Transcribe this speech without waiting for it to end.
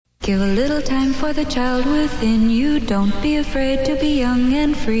Give a little time for the child within you. Don't be afraid to be young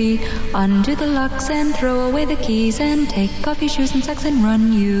and free. Undo the locks and throw away the keys and take off your shoes and socks and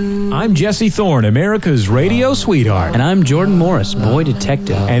run you. I'm Jesse Thorne, America's radio sweetheart. And I'm Jordan Morris, boy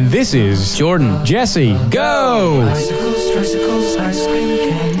detective. And this is Jordan. Jesse, go! Bicycles, tricycles, ice cream,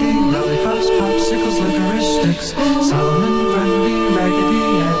 candy, lollipops, popsicles, licorice sticks, Solomon, Grundy, Raggedy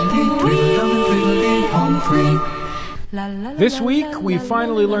Andy, Tweedledum and Tweedledee, home free. This week, we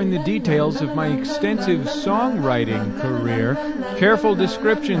finally learned the details of my extensive songwriting career, careful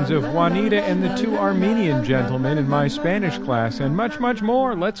descriptions of Juanita and the two Armenian gentlemen in my Spanish class, and much, much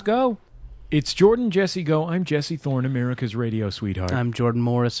more. Let's go. It's Jordan, Jesse, go. I'm Jesse Thorne, America's radio sweetheart. I'm Jordan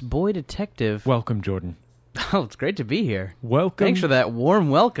Morris, boy detective. Welcome, Jordan. Oh, it's great to be here. Welcome. Thanks for that warm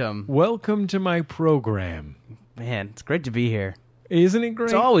welcome. Welcome to my program. Man, it's great to be here. Isn't it great?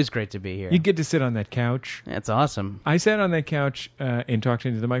 It's always great to be here. You get to sit on that couch. That's awesome. I sat on that couch and talked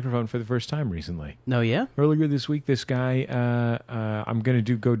into the microphone for the first time recently. Oh, yeah? Earlier this week, this guy, I'm going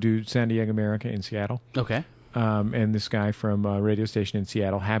to go do San Diego America in Seattle. Okay. And this guy from a radio station in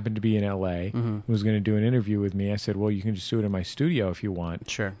Seattle happened to be in L.A., was going to do an interview with me. I said, well, you can just do it in my studio if you want.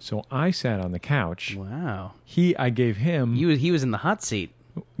 Sure. So I sat on the couch. Wow. I gave him... He was in the hot seat.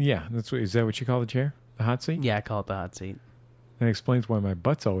 Yeah, is that what you call the chair? The hot seat? Yeah, I call it the hot seat. That explains why my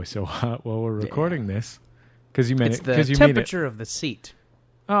butt's always so hot while we're recording this. Because you meant it's the temperature of the seat.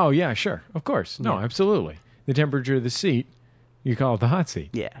 Oh, yeah, sure. Of course. No, absolutely. The temperature of the seat, you call it the hot seat.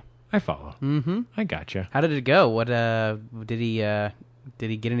 Yeah. I follow. Mm-hmm. I gotcha. How did it go? What did he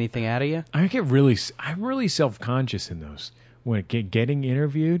get anything out of you? I'm really self-conscious in those. When getting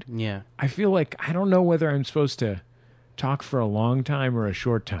interviewed, yeah. I feel like I don't know whether I'm supposed to talk for a long time or a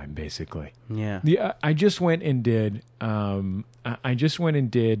short time, basically. Yeah. I just went and did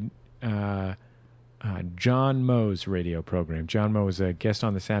John Moe's radio program. John Moe was a guest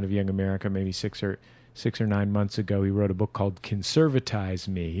on The Sound of Young America maybe 6 or 9 months ago. He wrote a book called Conservatize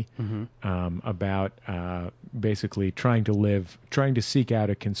Me, about basically trying to seek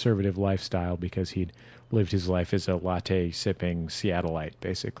out a conservative lifestyle because he'd lived his life as a latte-sipping Seattleite,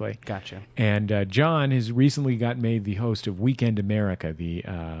 basically. Gotcha. And John has recently got made the host of Weekend America, the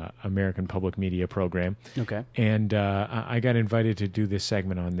American public media program. Okay. And I got invited to do this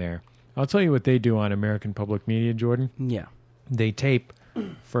segment on there. I'll tell you what they do on American public media, Jordan. Yeah. They tape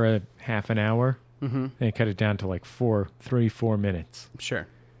for a half an hour. Mm-hmm. They cut it down to like 4 minutes. Sure.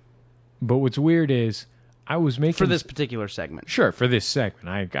 But what's weird is I was making... For this particular segment. Sure, for this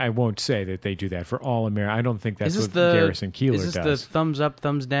segment. I won't say that they do that for all America. I don't think that's what Garrison Keillor does. Is this the thumbs up,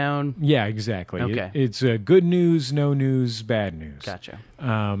 thumbs down? Yeah, exactly. Okay. It's good news, no news, bad news. Gotcha.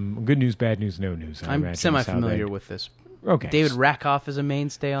 Good news, bad news, no news. I'm semi-familiar with this. Okay. David Rakoff is a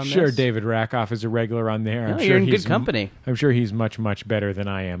mainstay on this? Sure, David Rakoff is a regular on there. You're in good company. I'm sure he's much, much better than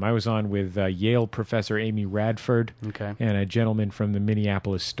I am. I was on with Yale professor Amy Radford and a gentleman from the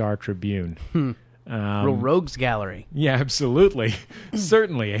Minneapolis Star Tribune. Real rogues gallery. Yeah, absolutely,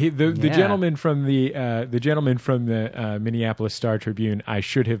 certainly. The gentleman from the Minneapolis Star Tribune I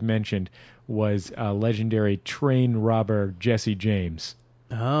should have mentioned was legendary train robber Jesse James.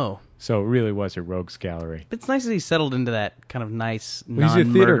 Oh. So it really was a rogues gallery. But it's nice that he settled into that kind of nice, he's a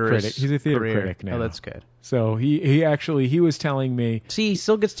theater critic. He's a theater critic now. Oh, that's good. So he was telling me. See, he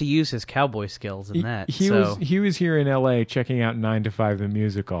still gets to use his cowboy skills in that. He was here in L.A. checking out 9 to 5 the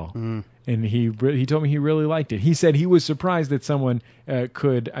musical, and he told me he really liked it. He said he was surprised that someone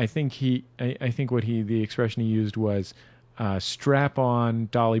could. I think the expression he used was strap on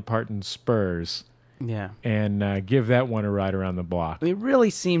Dolly Parton's spurs. Yeah. And give that one a ride around the block. It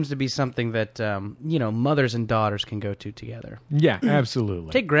really seems to be something that, mothers and daughters can go to together. Yeah,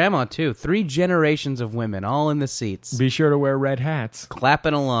 absolutely. Take Grandma, too. 3 generations of women all in the seats. Be sure to wear red hats.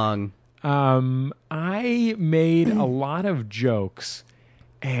 Clapping along. I made a lot of jokes,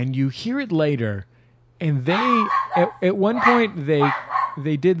 and you hear it later, and they, at one point,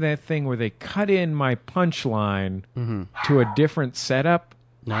 they did that thing where they cut in my punchline to a different setup.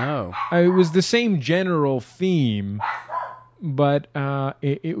 No. It was the same general theme, but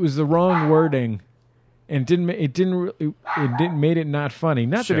it was the wrong wording, and it made it not funny.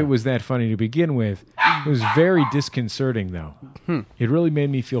 Not that it was that funny to begin with. It was very disconcerting, though. It really made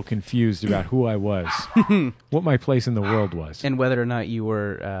me feel confused about who I was, what my place in the world was, and whether or not you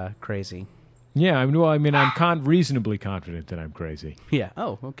were crazy. Yeah, I'm reasonably confident that I'm crazy. Yeah.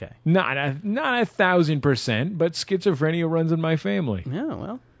 Oh, okay. Not 1,000%, but schizophrenia runs in my family. Yeah,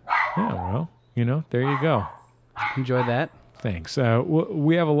 well. Yeah, well, there you go. Enjoy that. Thanks.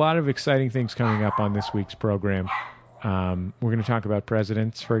 We have a lot of exciting things coming up on this week's program. We're going to talk about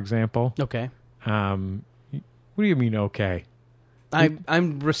presidents, for example. Okay. What do you mean, okay?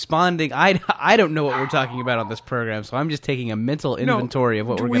 I'm responding. I don't know what we're talking about on this program, so I'm just taking a mental inventory of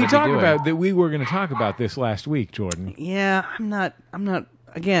what we're going to be doing. We talked about that we were going to talk about this last week, Jordan. Yeah, I'm not.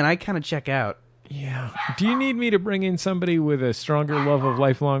 Again, I kind of check out. Yeah. Do you need me to bring in somebody with a stronger love of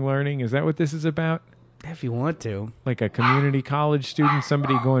lifelong learning? Is that what this is about? If you want to. Like a community college student,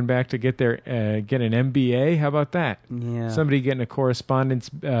 somebody going back to get an MBA? How about that? Yeah. Somebody getting a correspondence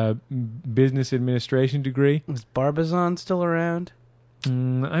business administration degree? Is Barbizon still around? I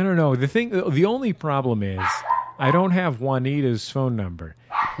don't know. The only problem is I don't have Juanita's phone number.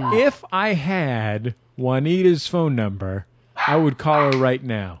 If I had Juanita's phone number, I would call her right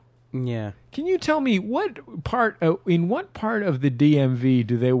now. Yeah. Can you tell me in what part of the DMV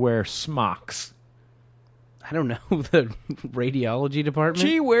do they wear smocks? I don't know. The radiology department?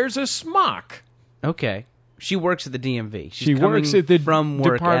 She wears a smock. Okay. She works at the DMV. She works at the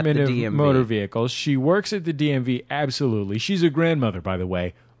Department of DMV. Motor Vehicles. She works at the DMV, absolutely. She's a grandmother, by the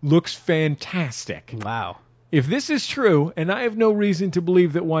way. Looks fantastic. Wow. If this is true, and I have no reason to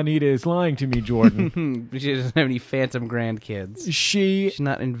believe that Juanita is lying to me, Jordan. She doesn't have any phantom grandkids. She's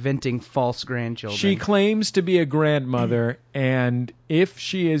not inventing false grandchildren. She claims to be a grandmother, and if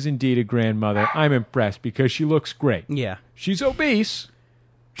she is indeed a grandmother, I'm impressed because she looks great. Yeah. She's obese.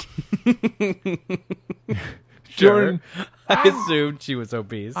 Jordan, I assumed she was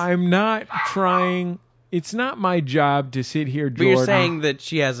obese. I'm not trying. It's not my job to sit here, Jordan. But you're saying that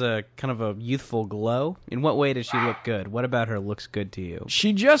she has a kind of a youthful glow? In what way does she look good? What about her looks good to you?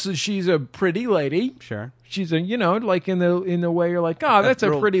 She's a pretty lady. Sure. She's like in the way you're like, oh, that's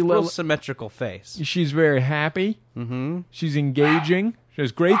a pretty real symmetrical face. She's very happy. Mm-hmm. She's engaging. She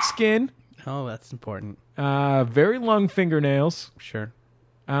has great skin. Oh, that's important. Very long fingernails. Sure.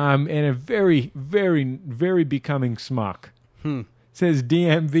 And a very, very, very becoming smock. Says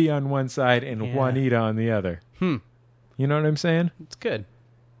DMV on one side and Juanita on the other. You know what I'm saying? It's good.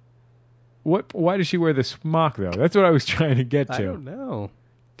 Why does she wear the smock, though? That's what I was trying to get to. I don't know.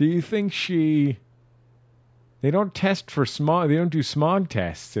 Do you think they don't test for smog? They don't do smog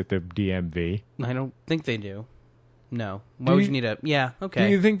tests at the DMV. I don't think they do. No. Why would you need a... Yeah, okay.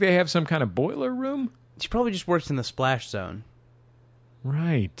 Do you think they have some kind of boiler room? She probably just works in the splash zone.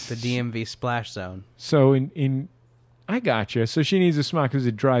 Right. The DMV splash zone. So I gotcha. So she needs a smock because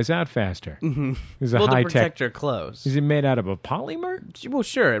it dries out faster. Mm-hmm. It's to protect her clothes. Is it made out of a polymer? Well,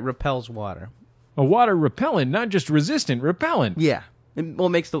 sure. It repels water. A water repellent, not just resistant, repellent. Yeah. It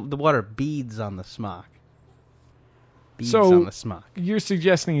makes the water beads on the smock. Beads on the smock. You're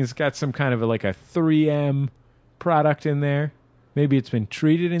suggesting it's got some kind of a 3M product in there? Maybe it's been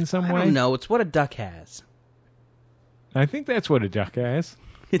treated in some way? I don't know. It's what a duck has. I think that's what a duck has.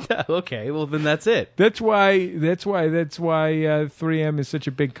 Okay, well then that's it. That's why 3M is such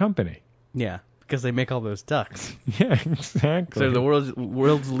a big company. Yeah, because they make all those ducks. Yeah, exactly. They're the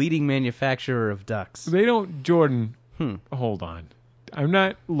world's leading manufacturer of ducks. They don't, Jordan. Hold on.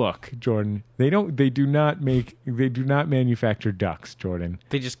 Look, Jordan. They do not manufacture ducks, Jordan.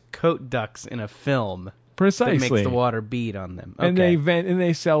 They just coat ducks in a film. Precisely. That makes the water bead on them. Okay. And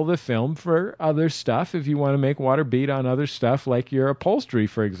they sell the film for other stuff. If you want to make water bead on other stuff, like your upholstery,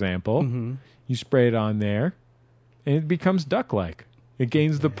 for example, you spray it on there, and it becomes duck-like. It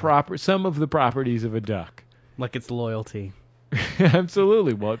gains some of the properties of a duck. Like its loyalty.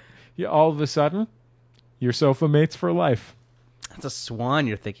 Absolutely. Well, all of a sudden, you're sofa mates for life. That's a swan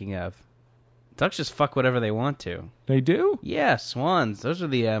you're thinking of. Ducks just fuck whatever they want to. They do? Yeah, swans. Those are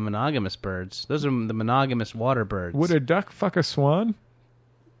the monogamous birds. Those are the monogamous water birds. Would a duck fuck a swan?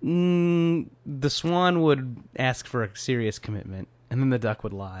 The swan would ask for a serious commitment, and then the duck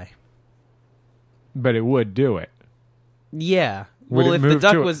would lie. But it would do it. Yeah. Well,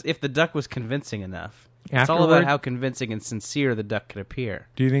 if the duck was convincing enough. It's all about how convincing and sincere the duck could appear.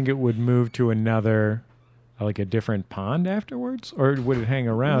 Do you think it would move to another... like a different pond afterwards? Or would it hang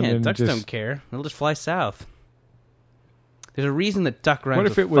around and ducks don't care. They'll just fly south. There's a reason that duck rhymes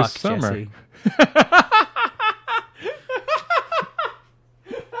with fuck, Jesse. What if it was summer?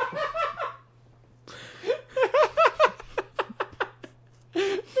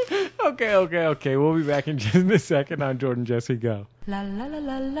 Okay. We'll be back in just a second on Jordan Jesse Go. La la la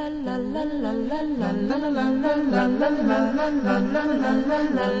la la la la la la la la.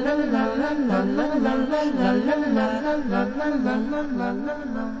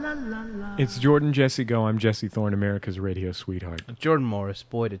 It's Jordan Jesse Go. I'm Jesse Thorne, America's radio sweetheart. Jordan Morris,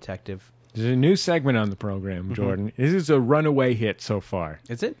 boy detective. There's a new segment on the program, Jordan. This is a runaway hit so far.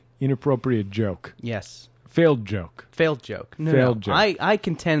 Is it? Inappropriate joke. Yes. Failed joke. Failed joke. No. Joke. I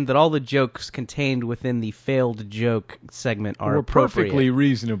contend that all the jokes contained within the failed joke segment are appropriate. Perfectly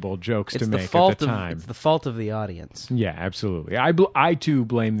reasonable jokes to make at the time. It's the fault of the audience. Yeah, absolutely. I too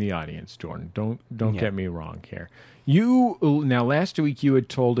blame the audience, Jordan. Don't get me wrong here. Now last week you had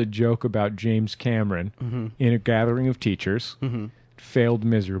told a joke about James Cameron in a gathering of teachers. Failed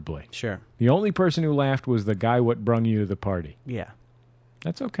miserably. Sure. The only person who laughed was the guy what brung you to the party. Yeah.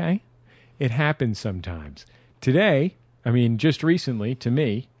 That's okay. It happens sometimes. Today, just recently, to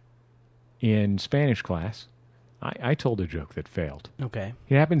me, in Spanish class, I told a joke that failed. Okay.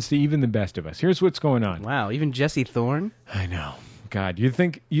 It happens to even the best of us. Here's what's going on. Wow, even Jesse Thorne? I know. God, you'd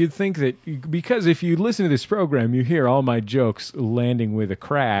think that because if you listen to this program, you hear all my jokes landing with a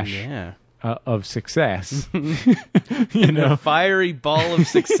crash of success. A fiery ball of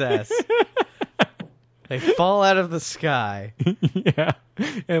success. They fall out of the sky. Yeah,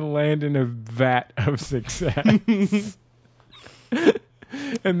 and land in a vat of success.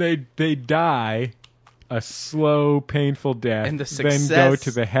 And they die a slow, painful death, and then go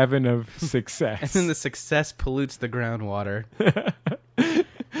to the heaven of success. And then the success pollutes the groundwater.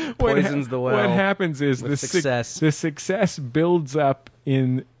 Poisons the well. What happens is the success builds up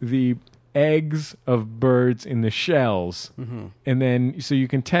in the eggs of birds in the shells, and then so you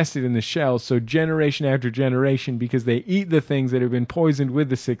can test it in the shells. So generation after generation, because they eat the things that have been poisoned with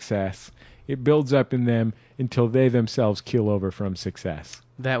the success, it builds up in them until they themselves keel over from success.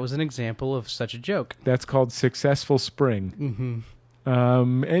 That was an example of such a joke. That's called successful spring.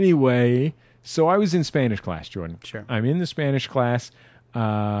 Anyway, so I was in Spanish class, Jordan. Sure. I'm in the Spanish class.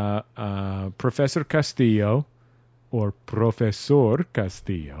 Professor Castillo, or Profesor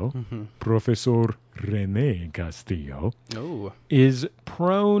Castillo, Professor René Castillo, is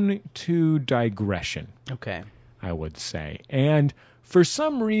prone to digression. Okay. I would say. And for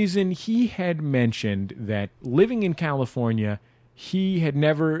some reason, he had mentioned that living in California, he had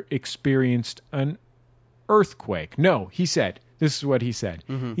never experienced an earthquake. No, he said, this is what he said.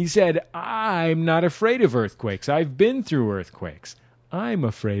 He said, I'm not afraid of earthquakes. I've been through earthquakes. I'm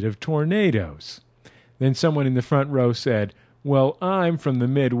afraid of tornadoes. Then someone in the front row said, well, I'm from the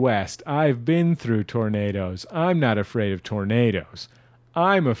Midwest. I've been through tornadoes. I'm not afraid of tornadoes.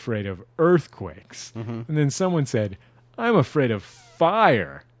 I'm afraid of earthquakes. And then someone said, I'm afraid of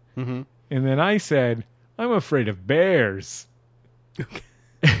fire. And then I said, I'm afraid of bears.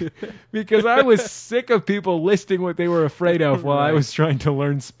 Because I was sick of people listing what they were afraid of while I was trying to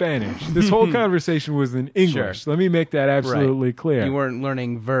learn Spanish. This whole conversation was in English. Sure. Let me make that absolutely clear. You weren't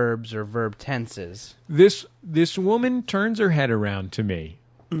learning verbs or verb tenses. This woman turns her head around to me,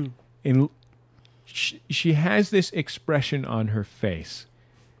 and she has this expression on her face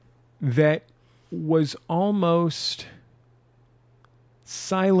that was almost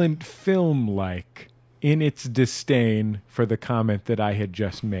silent film-like in its disdain for the comment that I had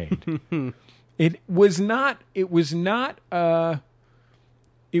just made. It wasn't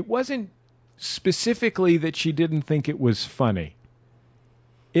specifically that she didn't think it was funny.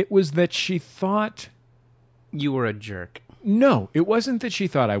 It was that she thought you were a jerk. No, it wasn't that she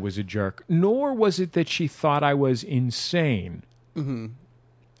thought I was a jerk, nor was it that she thought I was insane.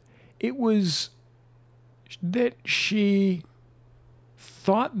 It was that she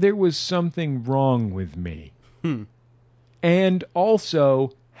thought there was something wrong with me, and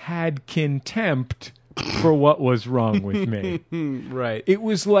also had contempt for what was wrong with me. Right. It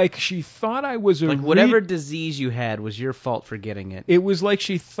was like she thought I was whatever disease you had was your fault for getting it. It was like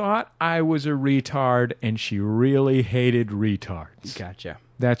she thought I was a retard, and she really hated retards. Gotcha.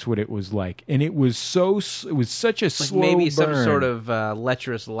 That's what it was like, and it was such a slow maybe burn. Some sort of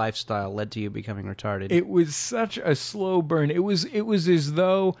lecherous lifestyle led to you becoming retarded. It was such a slow burn. It was as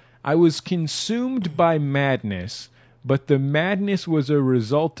though I was consumed by madness, but the madness was a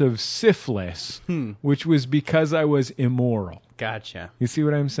result of syphilis, which was because I was immoral. Gotcha. You see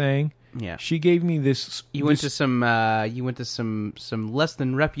what I'm saying? Yeah. She gave me this. You went to some less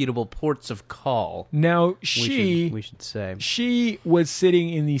than reputable ports of call. Now we should say she was sitting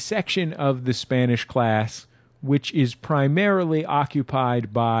in the section of the Spanish class which is primarily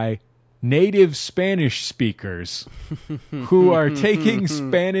occupied by native Spanish speakers who are taking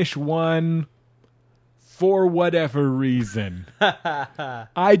Spanish 1 for whatever reason.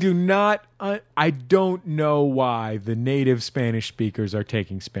 I don't know why the native Spanish speakers are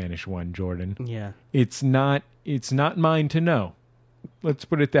taking Spanish 1, Jordan. Yeah. It's not mine to know. Let's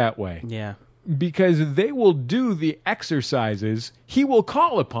put it that way. Yeah. Because they will do the exercises. He will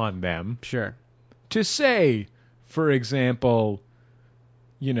call upon them. Sure. To say, for example,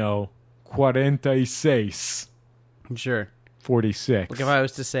 46. Sure. 46. Like if I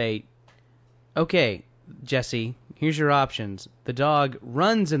was to say, okay, Jesse, here's your options. The dog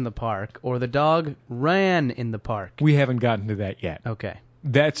runs in the park, or the dog ran in the park. We haven't gotten to that yet. Okay.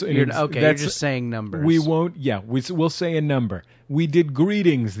 You're just saying numbers. We won't, we'll say a number. We did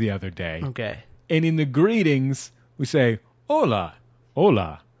greetings the other day. Okay. And in the greetings, we say, hola,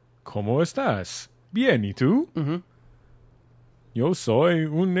 hola, ¿cómo estás? Bien, ¿y tú? Mm-hmm. Yo soy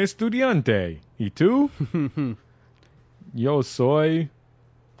un estudiante. ¿Y tú? Yo soy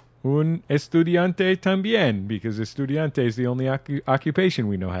un estudiante también, because estudiante is the only occupation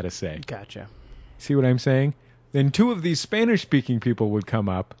we know how to say. Gotcha. See what I'm saying? Then two of these Spanish-speaking people would come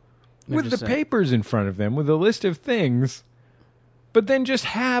up with the papers in front of them with a list of things, but then just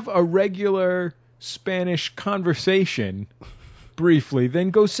have a regular Spanish conversation briefly,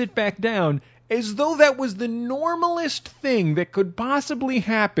 then go sit back down as though that was the normalest thing that could possibly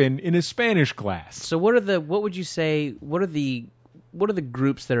happen in a Spanish class. So what are the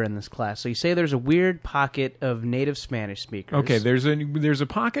groups that are in this class? So you say there's a weird pocket of native Spanish speakers. Okay, there's a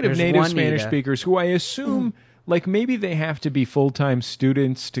pocket of native Spanish speakers who I assume like maybe they have to be full-time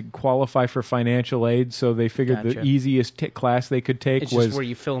students to qualify for financial aid, so they figured the easiest class they could take was just where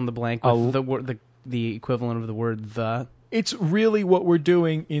you fill in the blank with the equivalent of the word the. It's really what we're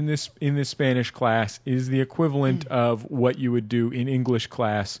doing in this Spanish class is the equivalent of what you would do in English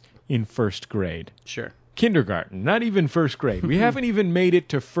class in first grade. Sure. Kindergarten, not even first grade. We haven't even made it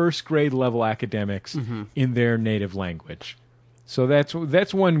to first grade level academics in their native language. So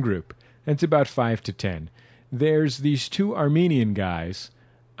that's one group. That's about 5 to 10. There's these two Armenian guys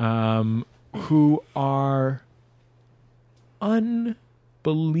who are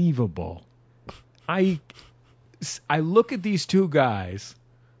unbelievable. I look at these two guys,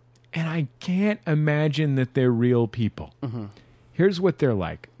 and I can't imagine that they're real people. Mm-hmm. Here's what they're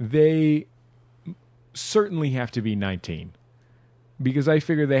like. They certainly have to be 19, because I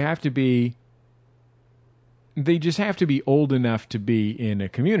figure they just have to be old enough to be in a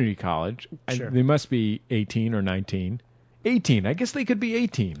community college. Sure. They must be 18 or 19. 18. I guess they could be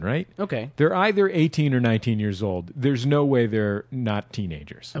 18, right? Okay. They're either 18 or 19 years old. There's no way they're not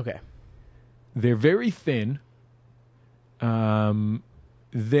teenagers. Okay. They're very thin. One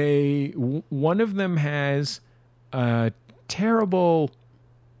of them has a terrible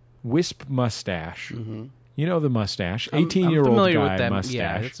wisp mustache. Mm-hmm. You know the mustache, 18-year-old guy with that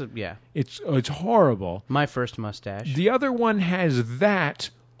mustache. Yeah, It's horrible. My first mustache. The other one has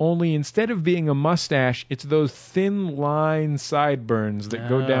that, only instead of being a mustache, it's those thin line sideburns that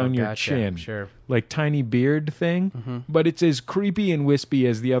go down your chin. Sure. Like tiny beard thing. Mm-hmm. But it's as creepy and wispy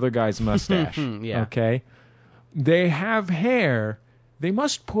as the other guy's mustache. Yeah. Okay? They have hair. They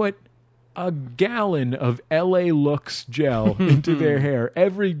must put a gallon of LA Looks gel into their hair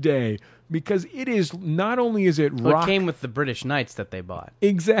every day, because it is not only is it rock. It came with the British Knights that they bought.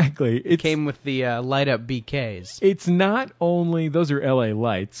 Exactly. It came with the light up BKs. It's not only those are LA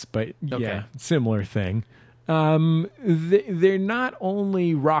Lights, but yeah, similar thing. They're not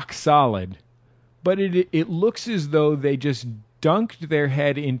only rock solid, but it looks as though they just dunked their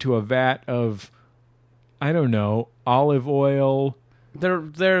head into a vat of, I don't know, olive oil.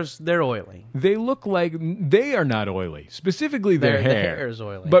 They're oily. They look like they are not oily. Specifically, their hair. Their hair is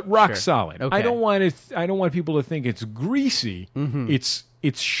oily, but rock solid. Okay. I don't want people to think it's greasy. Mm-hmm. It's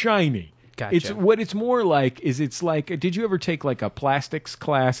shiny. Gotcha. It's more like is it's like. Did you ever take like a plastics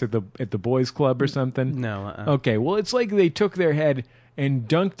class at the boys club or something? No. Okay. Well, it's like they took their head and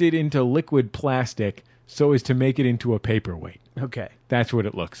dunked it into liquid plastic so as to make it into a paperweight. Okay. That's what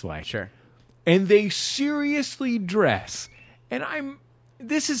it looks like. Sure. And they seriously dress. And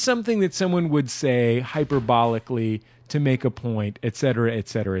this is something that someone would say hyperbolically to make a point, et cetera, et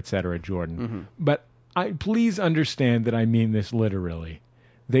cetera, et cetera, Jordan. Mm-hmm. But please understand that I mean this literally.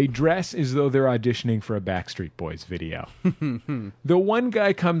 They dress as though they're auditioning for a Backstreet Boys video. The one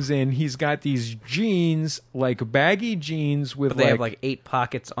guy comes in, he's got these jeans, like baggy jeans with but they have like 8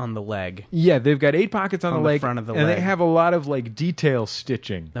 pockets on the leg. Yeah, they've got 8 pockets on the leg. Front of the and leg. They have a lot of like detail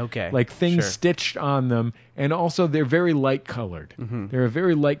stitching. Okay. Like things stitched on them. And also they're very light colored. Mm-hmm. They're a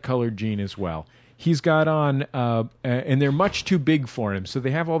very light colored jean as well. He's got on, and they're much too big for him, so they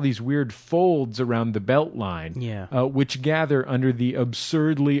have all these weird folds around the belt line, which gather under the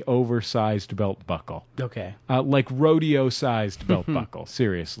absurdly oversized belt buckle. Okay. Like rodeo-sized belt buckle,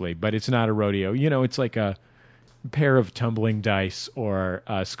 seriously. But it's not a rodeo. You know, it's like a pair of tumbling dice or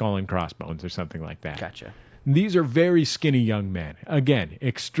skull and crossbones or something like that. Gotcha. These are very skinny young men. Again,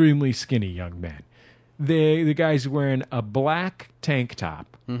 extremely skinny young men. The guy's wearing a black tank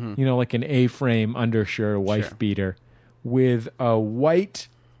top, you know, like an A-frame undershirt, a wife beater, with a white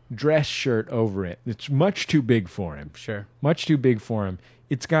dress shirt over it. It's much too big for him. Sure. Much too big for him.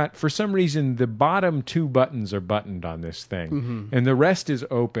 it's got, for some reason, the bottom 2 buttons are buttoned on this thing, and the rest is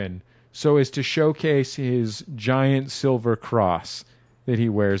open so as to showcase his giant silver cross that he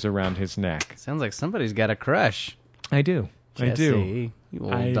wears around his neck. Sounds like somebody's got a crush. I do. Jesse, I do. You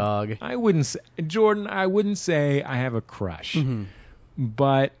old dog. I wouldn't say, Jordan, I wouldn't say I have a crush,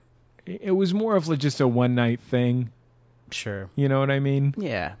 but it was more of just a one-night thing. Sure. You know what I mean?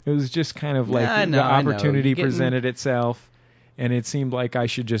 Yeah. It was just kind of like the opportunity presented itself, and it seemed like I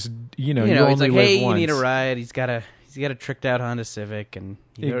should just, you only it's like, live hey, once. You need a ride. He's got a tricked out Honda Civic, and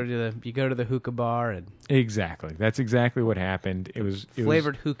you go to the hookah bar, and exactly. That's exactly what happened. It was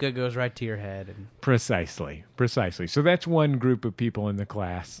flavored hookah goes right to your head. And precisely. So that's one group of people in the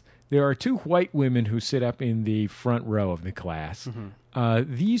class. There are 2 white women who sit up in the front row of the class.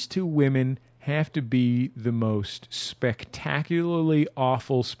 These 2 women have to be the most spectacularly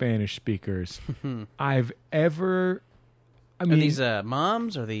awful Spanish speakers I've ever. I mean, are these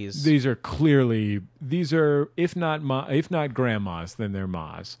moms or these? These are if not grandmas, then they're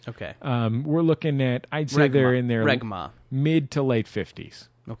mas. Okay. We're looking at, I'd say they're in their mid to late 50s.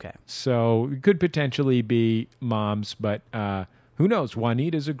 Okay. So it could potentially be moms, but who knows?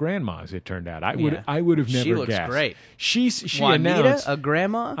 Juanita's a grandma, as it turned out. I would have never guessed. She looks great. She Juanita, announced a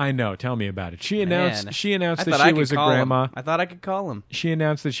grandma? I know. Tell me about it. She announced that she was a grandma. I thought I could call him. She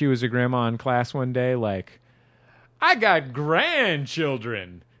announced that she was a grandma in class one day, like, I got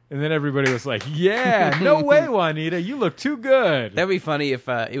grandchildren. And then everybody was like, yeah, no way, Juanita. You look too good. That'd be funny if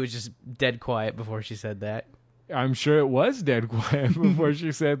it was just dead quiet before she said that. I'm sure it was dead quiet before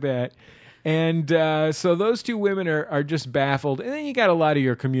she said that. And so those 2 women are just baffled. And then you got a lot of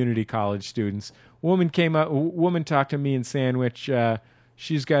your community college students. Woman talked to me in Sandwich.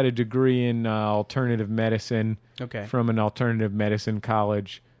 She's got a degree in alternative medicine from an alternative medicine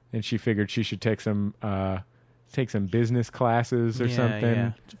college. And she figured she should take some business classes or something.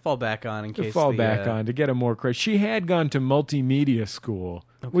 Yeah. To fall back on in case. To get a more credit. She had gone to multimedia school,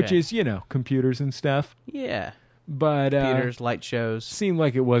 which is, computers and stuff. Yeah. But computers, light shows. Seemed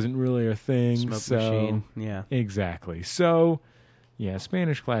like it wasn't really a thing. Smoke machine. Yeah. Exactly. So, yeah,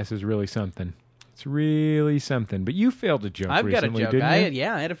 Spanish class is really something. It's really something. But you failed a joke recently, got a joke. didn't you?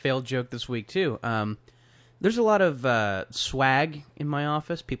 I had a failed joke this week, too. There's a lot of swag in my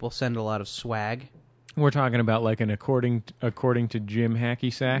office. People send a lot of swag. We're talking about like an according to Jim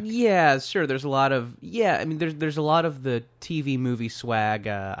Hacky Sack? Yeah, sure. There's a lot of there's a lot of the TV movie swag.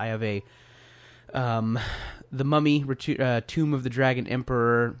 I have a the Mummy Tomb of the Dragon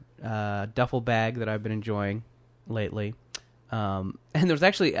Emperor duffel bag that I've been enjoying lately. And there was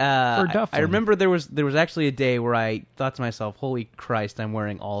actually I remember there was actually a day where I thought to myself, "Holy Christ, I'm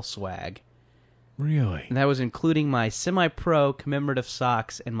wearing all swag." Really? And that was including my semi-pro commemorative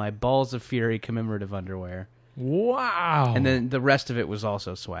socks and my Balls of Fury commemorative underwear. Wow. And then the rest of it was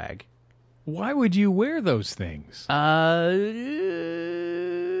also swag. Why would you wear those things? Hard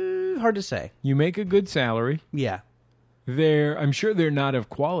to say. You make a good salary. Yeah. I'm sure they're not of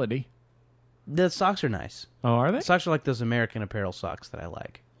quality. The socks are nice. Oh, are they? The socks are like those American Apparel socks that I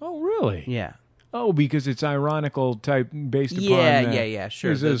like. Oh, really? Yeah. Oh, because it's ironical type based upon... Yeah,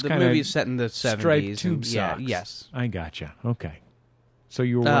 sure. The movie's set in the 70s. Striped tube socks. Yes. I gotcha. Okay. So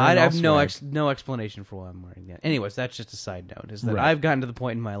you were wearing I have no explanation for why I'm wearing that. Anyways, that's just a side note, is that I've gotten to the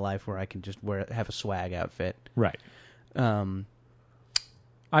point in my life where I can just have a swag outfit. Right.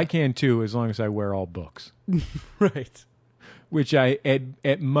 I can too, as long as I wear all books. Right. Which I,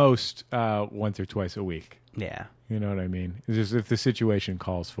 at most, once or twice a week. Yeah. You know what I mean? It's just if the situation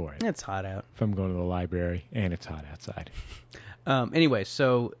calls for it. It's hot out. If I'm going to the library and it's hot outside. Anyway,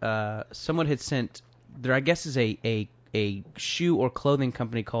 so someone had sent, there I guess is a shoe or clothing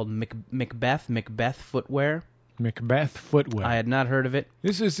company called Macbeth Footwear. Macbeth Footwear. I had not heard of it.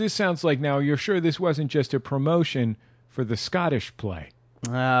 This sounds like, now you're sure this wasn't just a promotion for the Scottish play?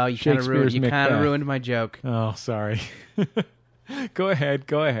 Oh, you kind of ruined my joke. Oh, sorry. Go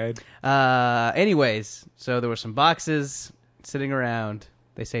ahead. Anyways, so there were some boxes sitting around.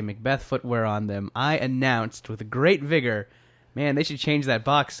 They say Macbeth Footwear on them. I announced with great vigor, man, they should change that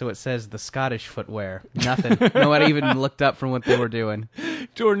box so it says the Scottish Footwear. Nothing. Nobody even looked up from what they were doing.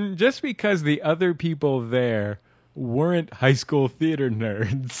 Jordan, just because the other people there weren't high school theater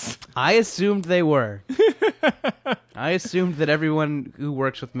nerds. I assumed they were. I assumed that everyone who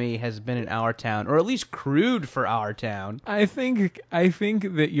works with me has been in our town, or at least crewed for our town. I think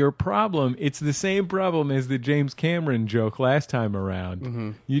that your problem, it's the same problem as the James Cameron joke last time around.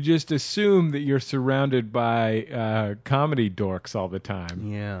 Mm-hmm. You just assume that you're surrounded by comedy dorks all the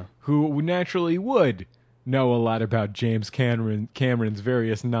time. Yeah. Who naturally would know a lot about James Cameron's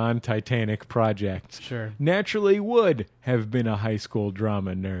various non-Titanic projects. Sure. Naturally would have been a high school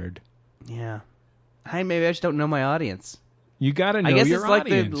drama nerd. Yeah. Maybe I just don't know my audience. You gotta know I guess your it's like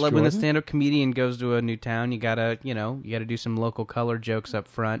audience, when the Jordan. stand-up comedian goes to a new town. You gotta do some local color jokes up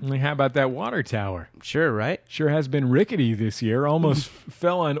front. Like, how about that water tower? Sure, right? Sure has been rickety this year. Almost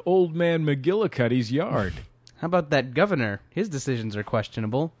fell on old man McGillicuddy's yard. How about that governor? His decisions are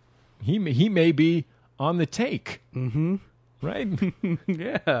questionable. He may be on the take. Mm-hmm. Right?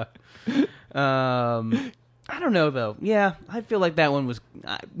 Yeah. I don't know though. Yeah, I feel like that one was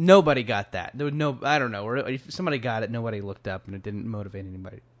nobody got that. There was no. I don't know. Or if somebody got it, nobody looked up, and it didn't motivate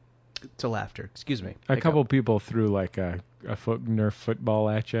anybody to laughter. Excuse me. A couple people threw like a Nerf football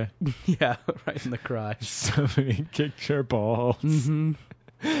at you. Yeah, right in the crotch. Somebody kicked your balls. Mm-hmm.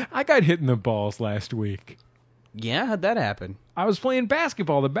 I got hit in the balls last week. Yeah, how'd that happen? I was playing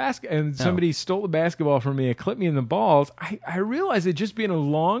basketball, and somebody stole the basketball from me and clipped me in the balls. I realized it'd just been a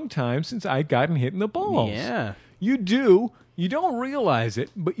long time since I'd gotten hit in the balls. Yeah. You don't realize it,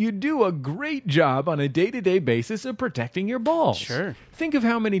 but you do a great job on a day-to-day basis of protecting your balls. Sure. Think of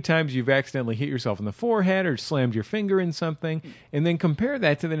how many times you've accidentally hit yourself in the forehead or slammed your finger in something, and then compare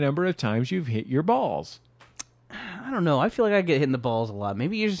that to the number of times you've hit your balls. I don't know. I feel like I get hit in the balls a lot.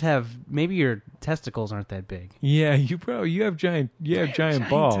 Maybe your testicles aren't that big. Yeah, you have giant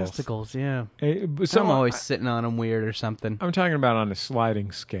balls. Testicles, yeah. But I'm always sitting on them weird or something. I'm talking about on a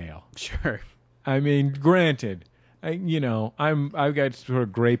sliding scale. Sure. I mean, granted, I've got sort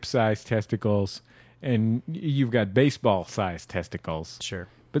of grape-sized testicles, and you've got baseball-sized testicles. Sure.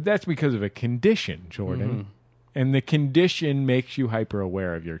 But that's because of a condition, Jordan. Mm-hmm. And the condition makes you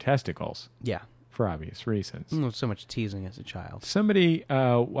hyper-aware of your testicles. Yeah. For obvious reasons. So much teasing as a child. Somebody,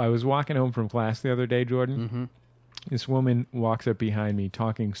 I was walking home from class the other day, Jordan. Mm-hmm. This woman walks up behind me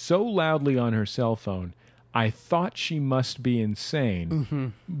talking so loudly on her cell phone, I thought she must be insane. Mm-hmm.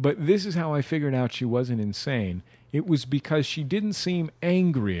 But this is how I figured out she wasn't insane. It was because she didn't seem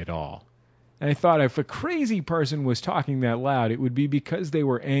angry at all. And I thought if a crazy person was talking that loud, it would be because they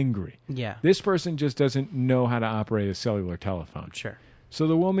were angry. Yeah. This person just doesn't know how to operate a cellular telephone. Sure. So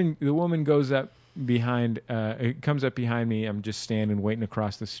the woman goes up comes up behind me. I'm just standing waiting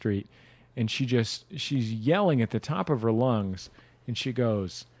across the street, and she's yelling at the top of her lungs, and she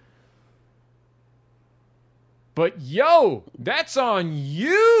goes, "But yo, that's on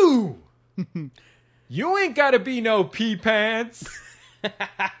you. You ain't gotta be no pee pants." Wait,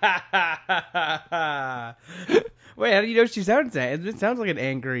 how do you know she sounds that? It sounds like an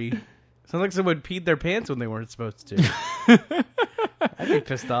angry. Sounds like someone peed their pants when they weren't supposed to. I'd be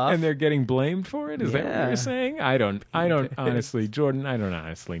pissed off. And they're getting blamed for it? Is that what you're saying? I don't honestly, Jordan, I don't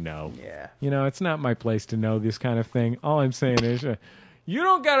honestly know. Yeah. It's not my place to know this kind of thing. All I'm saying is, you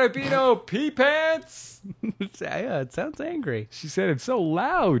don't gotta be no pee pants. Yeah, it sounds angry. She said it so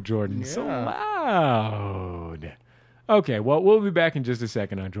loud, Jordan. Yeah. So loud. Okay, well, we'll be back in just a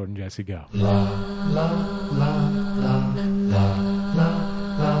second on Jordan Jesse Go.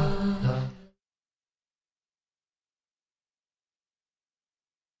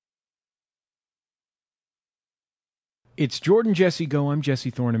 It's Jordan Jesse Go. I'm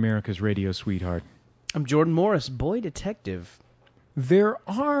Jesse Thorne, America's radio sweetheart. I'm Jordan Morris, boy detective. There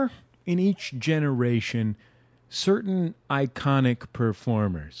are, in each generation, certain iconic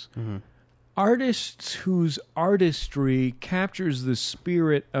performers. Mm-hmm. Artists whose artistry captures the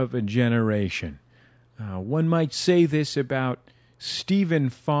spirit of a generation. One might say this about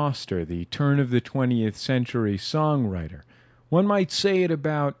Stephen Foster, the turn of the 20th century songwriter. One might say it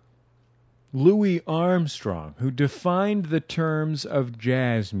about Louis Armstrong, who defined the terms of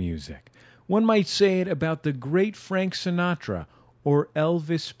jazz music. One might say it about the great Frank Sinatra or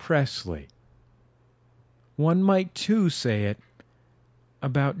Elvis Presley. One might, too, say it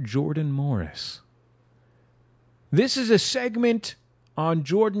about Jordan Morris. This is a segment on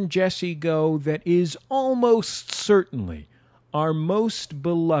Jordan Jesse Go that is almost certainly our most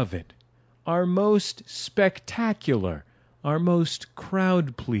beloved, our most spectacular, our most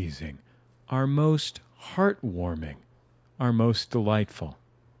crowd-pleasing, our most heartwarming, our most delightful.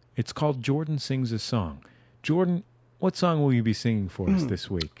 It's called Jordan Sings a Song. Jordan, what song will you be singing for us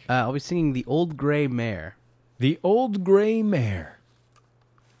this week? I'll be singing The Old Gray Mare. The Old Gray Mare,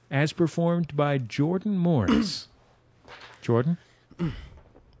 as performed by Jordan Morris. Jordan?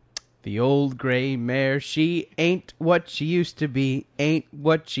 The old gray mare, she ain't what she used to be, ain't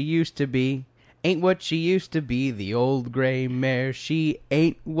what she used to be, ain't what she used to be. The old gray mare, she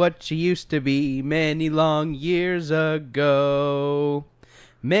ain't what she used to be many long years ago.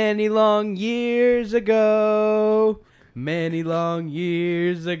 Many long years ago. Many long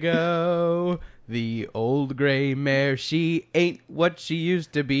years ago. The old gray mare, she ain't what she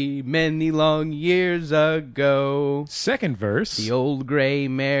used to be many long years ago. Second verse. The old gray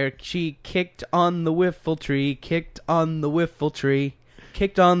mare, she kicked on the whiffle tree, kicked on the whiffle tree,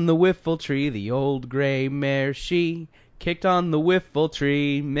 kicked on the whiffle tree. The old gray mare, she kicked on the whiffle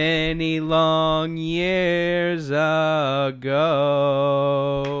tree many long years ago.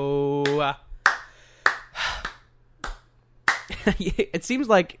 It seems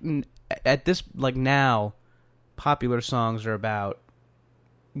like at this, like now, popular songs are about,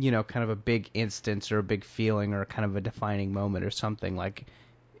 you know, kind of a big instance or a big feeling or kind of a defining moment or something. Like,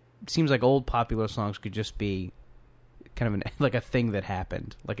 it seems like old popular songs could just be kind of like a thing that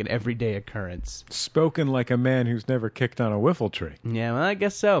happened, like an everyday occurrence. Spoken like a man who's never kicked on a whiffle tree. Yeah, well, I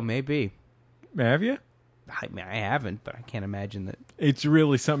guess so, maybe. Have you? I mean, I haven't, but I can't imagine that. It's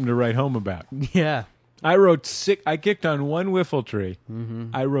really something to write home about. Yeah. I kicked on one whiffle tree. Mm-hmm.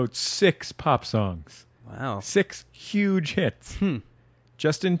 I wrote 6 pop songs. Wow. 6 huge hits.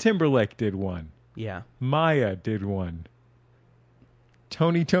 Justin Timberlake did one. Yeah. Maya did one.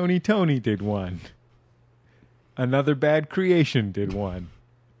 Tony did one. Another Bad Creation did one.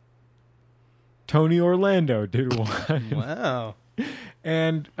 Tony Orlando did one. Wow.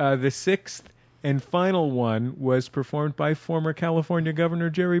 And the 6th and final one was performed by former California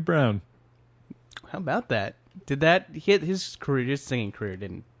Governor Jerry Brown. How about that? Did that hit his career? His singing career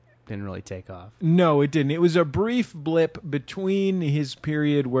didn't really take off. No, it didn't. It was a brief blip between his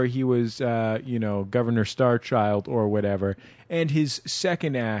period where he was, Governor Starchild or whatever, and his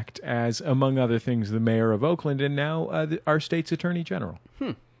second act as, among other things, the mayor of Oakland and now our state's attorney general.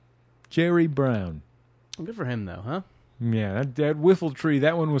 Jerry Brown. Good for him, though, huh? Yeah, that whiffle tree.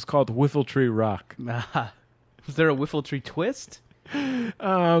 That one was called Whiffle Tree Rock. Was there a whiffle tree twist?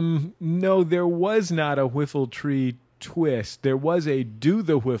 No, there was not a whiffle tree twist. There was a Do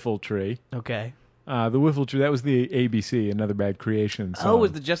the Whiffle Tree. Okay. The Whiffle Tree, that was the ABC, Another Bad Creation song. Oh,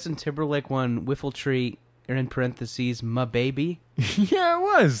 was the Justin Timberlake one Whiffle Tree, or in parentheses, My Baby? Yeah, it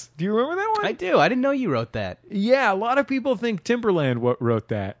was. Do you remember that one? I do. I didn't know you wrote that. Yeah, a lot of people think Timberland wrote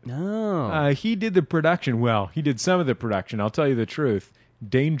that. Oh. He did the production. Well, he did some of the production. I'll tell you the truth.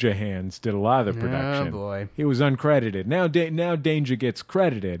 Danger Hands did a lot of the production. Oh, boy. He was uncredited. Now Danger gets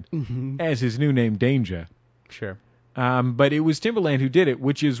credited as his new name, Danger. Sure. But it was Timberland who did it,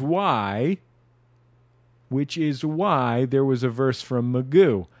 which is why there was a verse from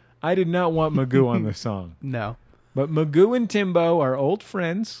Magoo. I did not want Magoo on the song. No. But Magoo and Timbo are old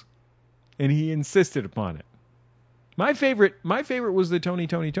friends, and he insisted upon it. My favorite was the Tony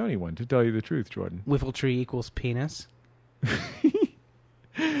one, to tell you the truth, Jordan. Whiffle tree equals penis?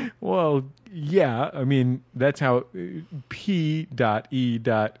 Well, yeah, I mean, that's how P.E.N.I.S.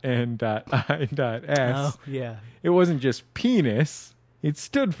 Oh, yeah. It wasn't just penis. It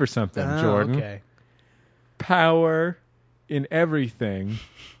stood for something, Jordan. Okay. Power in everything.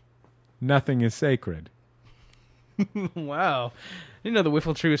 Nothing is sacred. Wow. I didn't know the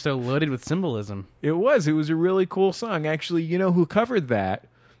Whiffle Tree was so loaded with symbolism. It was. It was a really cool song. Actually, you know who covered that?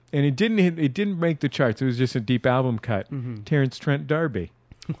 And it didn't make the charts. It was just a deep album cut. Terrence Trent D'Arby.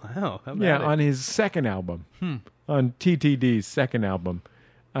 Wow. How about Yeah, on his second album. On TTD's second album.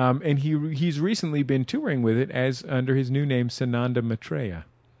 And he's recently been touring with it as under his new name, Sananda Maitreya.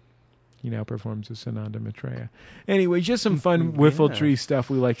 He now performs as Sananda Maitreya. Anyway, just some fun Whiffle Tree stuff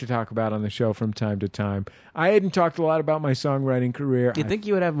we like to talk about on the show from time to time. I hadn't talked a lot about my songwriting career. You'd think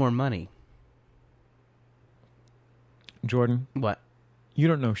you would have more money. Jordan? What? You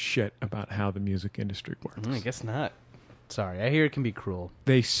don't know shit about how the music industry works. I guess not. Sorry, I hear it can be cruel.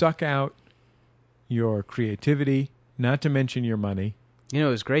 They suck out your creativity, not to mention your money. You know,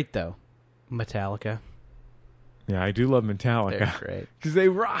 it was great, though. Metallica. Yeah, I do love Metallica. They're great. Because they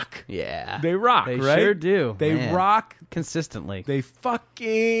rock. Yeah. They rock, They right? sure do. They rock. Consistently. They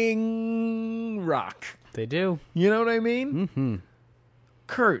fucking rock. They do. You know what I mean? Mm-hmm.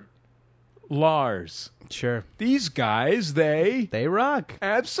 Kurt, Lars. Sure. These guys, they rock.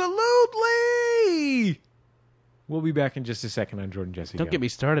 Absolutely! We'll be back in just a second on Jordan Jesse Don't Go. get me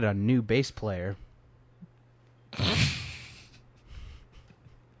started on new bass player.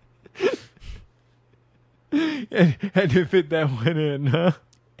 Had to fit that one in, huh?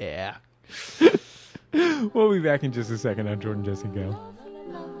 Yeah. We'll be back in just a second on Jordan Jesse Go.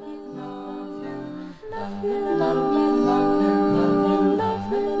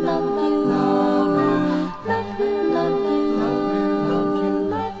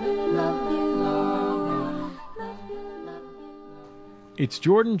 It's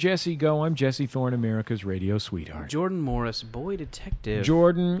Jordan Jesse Go. I'm Jesse Thorne, America's radio sweetheart. Jordan Morris, boy detective.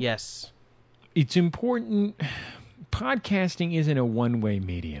 Jordan. Yes. It's important. Podcasting isn't a one-way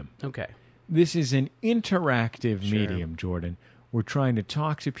medium. Okay. This is an interactive medium, Jordan. We're trying to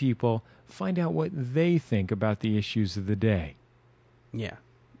talk to people, find out what they think about the issues of the day. Yeah.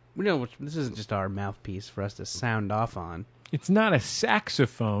 We know this isn't just our mouthpiece for us to sound off on. It's not a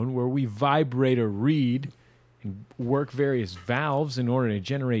saxophone where we vibrate a reed and work various valves in order to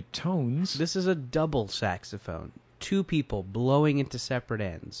generate tones. This is a double saxophone. 2 people blowing into separate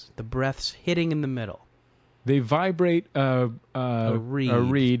ends. The breaths hitting in the middle. They vibrate a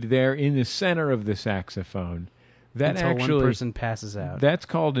reed there in the center of the saxophone. That until actually, one person passes out. That's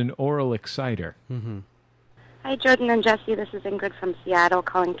called an oral exciter. Mm-hmm. Hi, Jordan and Jesse. This is Ingrid from Seattle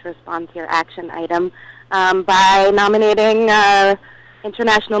calling to respond to your action item by nominating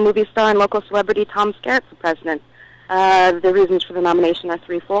international movie star and local celebrity Tom Skerritt for president. The reasons for the nomination are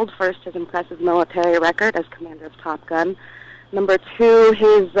threefold. First, his impressive military record as commander of Top Gun. Number 2,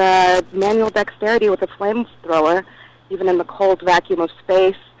 his manual dexterity with a flamethrower, even in the cold vacuum of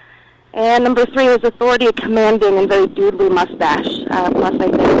space. And number 3, his authority, a commanding and very doodly mustache. Plus, I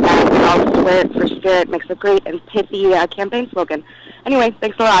think that I'll swear it for Skerritt makes a great and pithy campaign slogan. Anyway,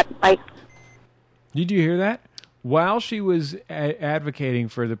 thanks a lot. Bye. Did you hear that? While she was advocating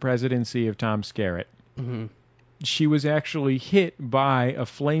for the presidency of Tom Skerritt, she was actually hit by a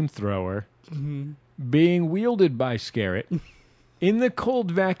flamethrower being wielded by Skerritt in the cold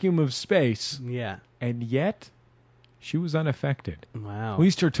vacuum of space. Yeah. And yet, she was unaffected. Wow. At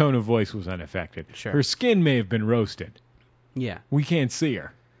least her tone of voice was unaffected. Sure. Her skin may have been roasted. Yeah. We can't see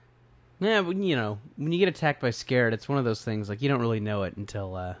her. Yeah, but, you know, when you get attacked by Skerritt, it's one of those things, like, you don't really know it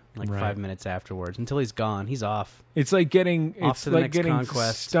until, 5 minutes afterwards. Until he's gone. He's off. It's like getting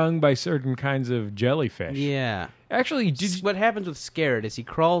Conquest. stung by certain kinds of jellyfish. Yeah. Actually, what happens with Skerritt is he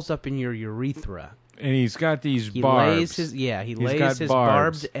crawls up in your urethra. And he's got these he barbs. He lays his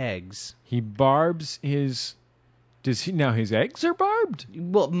barbed eggs. He barbs his... Now his eggs are barbed?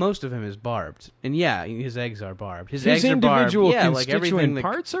 Well, most of him is barbed. And yeah, his eggs are barbed. His eggs individual are barbed. Yeah, constituent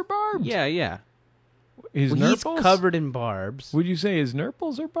parts are barbed? Yeah, yeah. His nurples? He's covered in barbs. Would you say his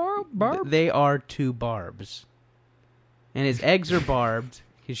nurples are barbed? They are 2 barbs. And his eggs are barbed.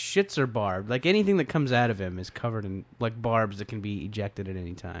 His shits are barbed. Like anything that comes out of him is covered in barbs that can be ejected at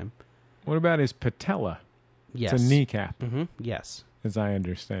any time. What about his patella? Yes. It's a kneecap. Mm-hmm. Yes. As I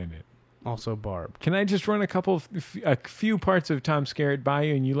understand it. Also barbed. Can I just run a few parts of Tom Skerritt by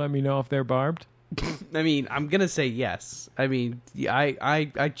you and you let me know if they're barbed? I mean, I'm going to say yes. I mean,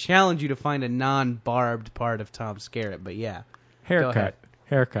 I challenge you to find a non-barbed part of Tom Skerritt, but yeah. Haircut.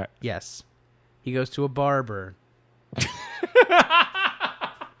 Haircut. Yes. He goes to a barber.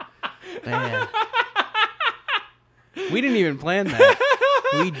 Man. We didn't even plan that.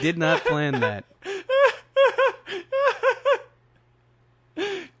 We did not plan that.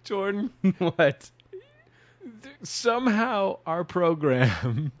 Jordan. What? Somehow our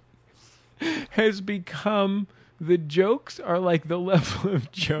program has become, the jokes are like the level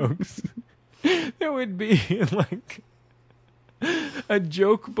of jokes that would be like a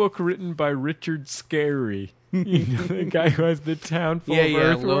joke book written by Richard Scarry. You know, the guy who has the town full of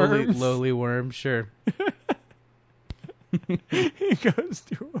earthworms. Lowly worm, sure. He goes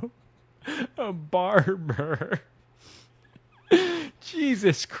to a barber.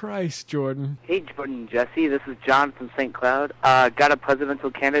 Jesus Christ, Jordan. Hey, Jordan and Jesse. This is John from St. Cloud. Got a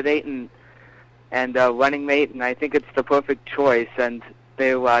presidential candidate and running mate, and I think it's the perfect choice. And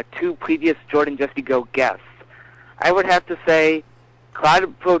there were 2 previous Jordan Jesse Go guests. I would have to say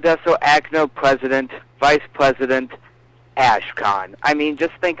Clyde Prodesso Agno president, vice president, Ashcon. I mean,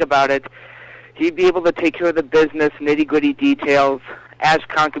 just think about it. He'd be able to take care of the business, nitty-gritty details.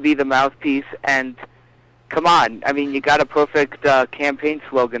 Ashcon could be the mouthpiece, and come on. I mean, you got a perfect campaign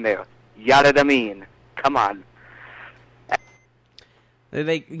slogan there. Yada da mean. Come on.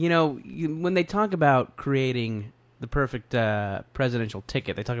 When they talk about creating the perfect presidential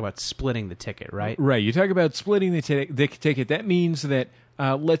ticket, they talk about splitting the ticket, right? Right. You talk about splitting the ticket. That means that,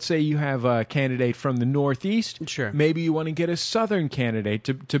 let's say you have a candidate from the Northeast. Sure. Maybe you want to get a Southern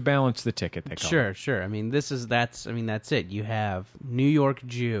candidate to balance the ticket. They call it. Sure. I mean, that's it. You have New York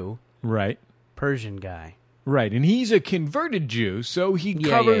Jew. Right. Persian guy. Right, and he's a converted Jew, so he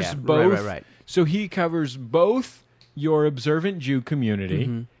covers both. Right. So he covers both your observant Jew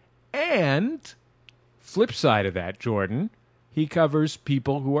community, and flip side of that, Jordan, he covers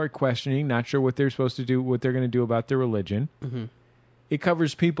people who are questioning, not sure what they're supposed to do, what they're going to do about their religion. Mm-hmm. It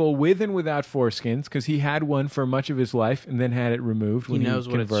covers people with and without foreskins, because he had one for much of his life and then had it removed when he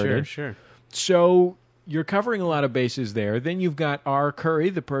converted. What it's sure. So you're covering a lot of bases there. Then you've got R. Curry,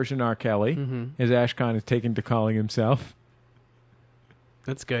 the Persian R. Kelly, as Ashcon has taken to calling himself.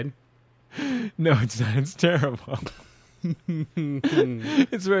 That's good. No, it's not. It's terrible.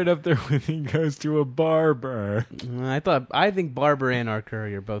 It's right up there when he goes to a barber. I think Barber and R.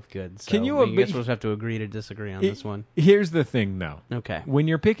 Curry are both good. So Can you I guess we'll just have to agree to disagree on this one. Here's the thing, though. Okay. When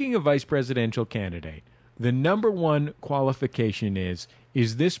you're picking a vice presidential candidate, the number one qualification is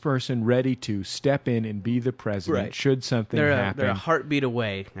this person ready to step in and be the president Right. should something happen? They're a heartbeat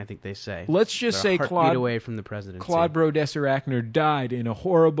away, I think they say. Let's just They're say a heartbeat away from the presidency. Claude Brodesser-Achner died in a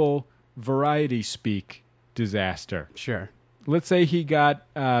horrible variety speak disaster. Sure. Let's say he got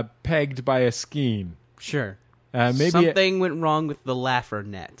pegged by a skein. Sure. Maybe Something went wrong with the laugher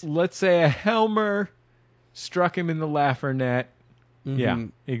net. Let's say a Helmer struck him in the laugher net. Mm-hmm. Yeah,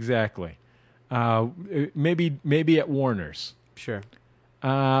 exactly. Maybe at Warner's. Sure.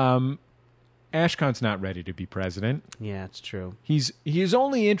 Ashkon's not ready to be president. Yeah, it's true. He's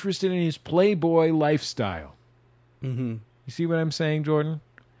only interested in his playboy lifestyle. Mm-hmm. You see what I'm saying, Jordan?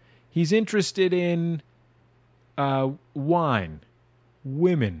 He's interested in wine,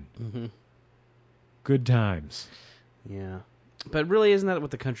 women, good times. Yeah. But really, isn't that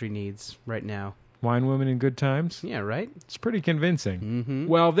what the country needs right now? Wine, women, and good times? Yeah, right? It's pretty convincing. Mm-hmm.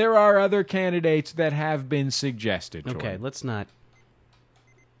 Well, there are other candidates that have been suggested, Jordan. Okay, let's not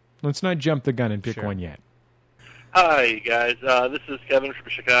jump the gun and pick Sure. one yet. Hi, guys. This is Kevin from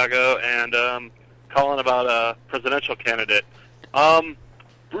Chicago, and calling about a presidential candidate.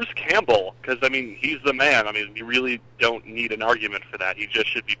 Bruce Campbell, because, I mean, he's the man. I mean, you really don't need an argument for that. He just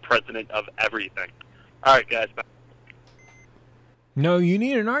should be president of everything. All right, guys. Bye. No, you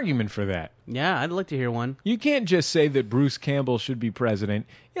need an argument for that. Yeah, I'd like to hear one. You can't just say that Bruce Campbell should be president.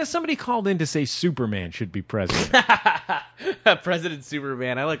 Yeah, somebody called in to say Superman should be president. President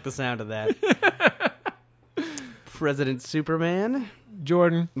Superman. I like the sound of that. President Superman?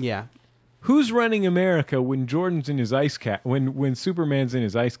 Jordan, Yeah. who's running America when Jordan's in his when Superman's in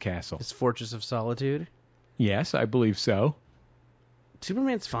his ice castle? His Fortress of Solitude. Yes, I believe so.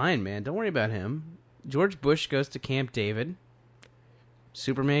 Superman's fine, man. Don't worry about him. George Bush goes to Camp David.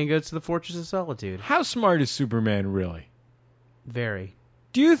 Superman goes to the Fortress of Solitude. How smart is Superman really? Very.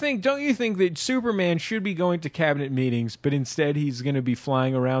 Don't you think that Superman should be going to cabinet meetings, but instead he's going to be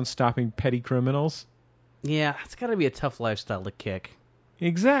flying around stopping petty criminals? Yeah, it's got to be a tough lifestyle to kick.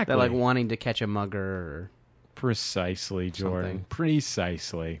 Exactly. That like wanting to catch a mugger or Precisely, Jordan. something.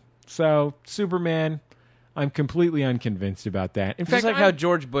 Precisely. So, Superman, I'm completely unconvinced about that. In Just fact, like how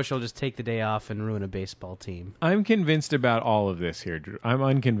George Bush will just take the day off and ruin a baseball team. I'm convinced about all of this here. I'm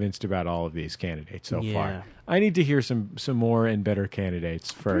unconvinced about all of these candidates so Yeah. far. I need to hear some more and better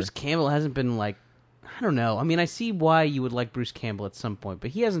candidates for. Bruce Campbell hasn't been like, I don't know. I mean, I see why you would like Bruce Campbell at some point, but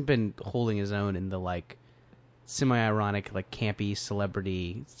he hasn't been holding his own in the like semi-ironic, like campy,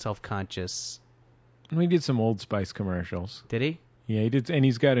 celebrity, self-conscious. He did some Old Spice commercials. Did he? Yeah, he did, and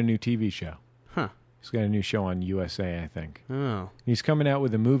he's got a new TV show. Huh. He's got a new show on USA, I think. Oh. He's coming out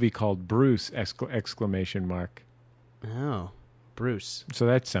with a movie called Bruce! Exclamation mark. Oh. Bruce. So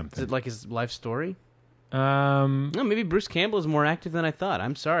that's Is something. it like his life story? Um, No, maybe Bruce Campbell is more active than I thought.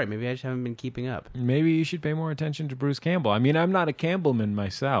 I'm sorry. Maybe I just haven't been keeping up. maybe you should pay more attention to Bruce Campbell. I mean, I'm not a Campbellman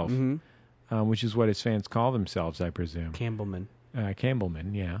myself, which is what his fans call themselves, I presume. Campbellman.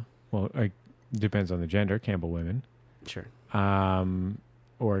 Campbellman, yeah. Well, depends on the gender. Campbell women. Sure.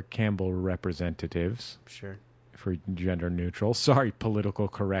 Or Campbell representatives Sure. for gender neutral. Sorry, political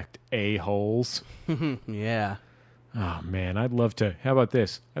correct a-holes. Yeah. Oh, man, I'd love to. How about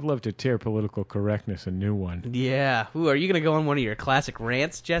this? I'd love to tear political correctness a new one. Yeah. Ooh, are you going to go on one of your classic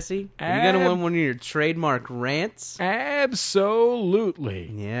rants, Jesse? Are you going to go on one of your trademark rants?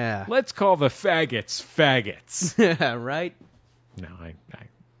 Absolutely. Yeah. Let's call the faggots faggots. Right? No,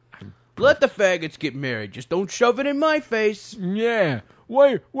 I'm Let the faggots get married. Just don't shove it in my face. yeah.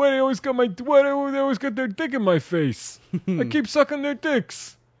 Why they always got their dick in my face? I keep sucking their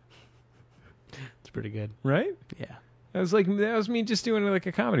dicks. It's pretty good. Right? Yeah. That was me just doing like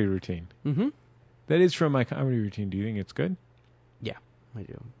a comedy routine. Mm-hmm. That is from my comedy routine. Do you think it's good? Yeah, I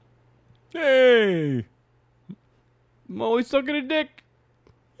do. Hey! I'm always sucking a dick.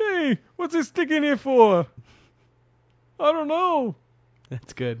 Hey! What's this stick in here for? I don't know.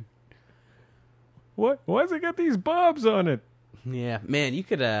 That's good. What? Why's it got these bobs on it? Yeah, man, you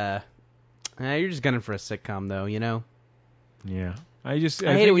could, you're just gunning for a sitcom, though, you know? Yeah. I hate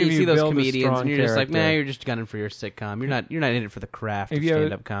think it when if you see those build a comedians and strong you're just like, character- nah, you're just gunning for your sitcom. You're not in it for the craft of If you have a-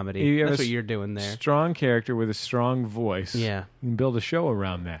 stand-up comedy. if you have That's a what you're doing there. Strong character with a strong voice. Yeah. You can build a show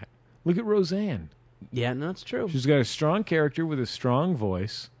around that. Look at Roseanne. Yeah, no, it's true. She's got a strong character with a strong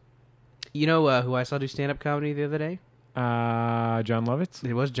voice. You know who I saw do stand-up comedy the other day? John Lovitz?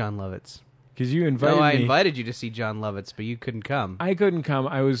 It was John Lovitz. because you invited No, I me. invited you to see John Lovitz, but you couldn't come. I couldn't come.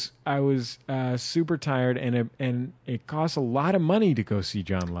 I was super tired, and it costs a lot of money to go see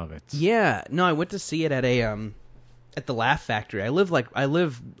John Lovitz. Yeah, no, I went to see it at at the Laugh Factory. I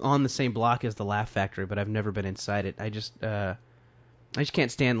live on the same block as the Laugh Factory, but I've never been inside it. I just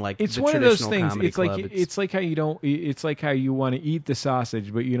can't stand It's the one of those traditional things. comedy It's club. like it's like how you don't. It's like how you want to eat the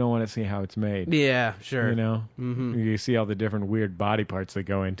sausage, but you don't want to see how it's made. Yeah, sure. You know, Mm-hmm. you see all the different weird body parts that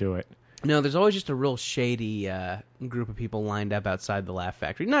go into it. No, there's always just a real shady group of people lined up outside the Laugh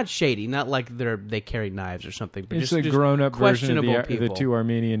Factory. Not shady, not like they carry knives or something, but It's just a grown-up version of questionable people. the two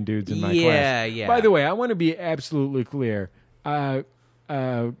Armenian dudes in my Yeah, class. yeah. By the way, I want to be absolutely clear.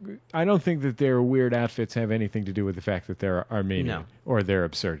 I don't think that their weird outfits have anything to do with the fact that they're Armenian No. or their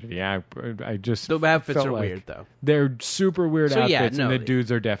absurdity. I just The outfits felt are like weird, though. They're super weird So, yeah, outfits, no, and the dudes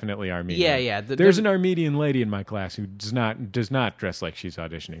are definitely Armenian. Yeah, yeah. There's an Armenian lady in my class who does not dress like she's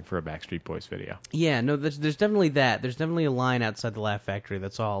auditioning for a Backstreet Boys video. Yeah, no, there's definitely that. There's definitely a line outside the Laugh Factory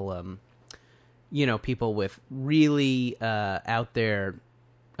that's all, people with really out there,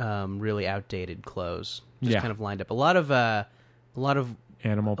 really outdated clothes, just kind of lined up. A lot of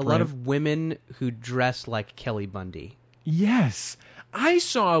Animal print. a lot of women who dress like Kelly Bundy. Yes. I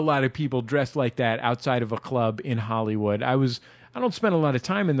saw a lot of people dressed like that outside of a club in Hollywood. I don't spend a lot of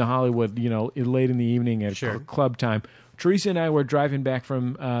time in the Hollywood, late in the evening at club time. Teresa and I were driving back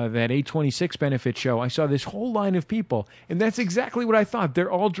from that 826 benefit show. I saw this whole line of people, and that's exactly what I thought. They're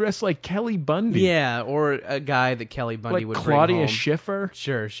all dressed like Kelly Bundy. Yeah, or a guy that Kelly Bundy like would Claudia bring home. Schiffer.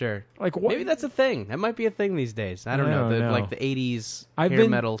 Sure. Like what? Maybe that's a thing. That might be a thing these days. I don't know. Like the 80s hair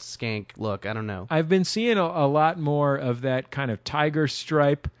metal skank look. I don't know. I've been seeing a lot more of that kind of tiger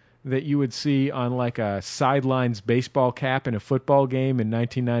stripe that you would see on like a sidelines baseball cap in a football game in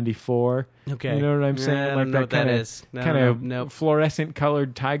 1994. Okay. You know what I'm saying? I like don't know that what that is. No, kind of no. fluorescent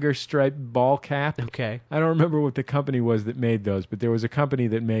colored tiger stripe ball cap. Okay. I don't remember what the company was that made those, but there was a company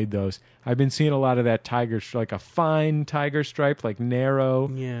that made those. I've been seeing a lot of that like a fine tiger stripe, like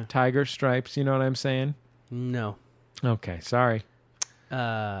narrow tiger stripes. You know what I'm saying? No. Okay, sorry.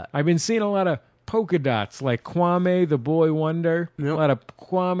 I've been seeing a lot of polka dots, like Kwame the Boy Wonder. Nope. A lot of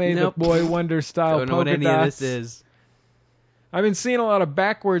Kwame the Boy Wonder style Don't know polka what any dots. of this is. I've been seeing a lot of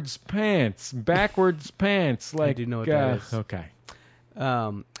backwards pants. Like I do know what that is. Okay.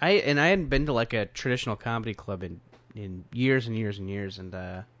 I hadn't been to like a traditional comedy club in years and years and years, and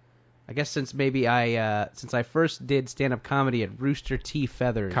I guess since I first did stand up comedy at Rooster T.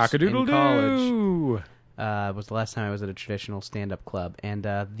 Feathers in college. Was the last time I was at a traditional stand-up club, and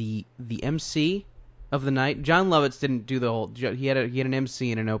the MC of the night, John Lovitz didn't do the whole. He had an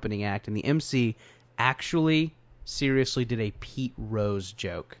MC and an opening act, and the MC actually seriously did a Pete Rose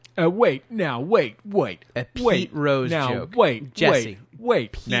joke. Wait. A Pete Rose joke. Jesse.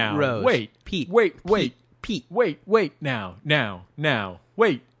 Wait. Pete Now. Rose. Wait. Pete. Wait. Pete. Wait. Now. Wait. Now.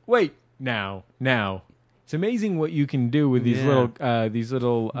 It's amazing what you can do with these little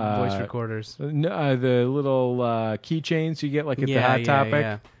voice recorders. The little keychains you get like at the Hot Topic.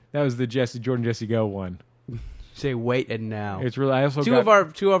 Yeah. That was the Jordan Jesse Go one. Say wait and now. It's really. I also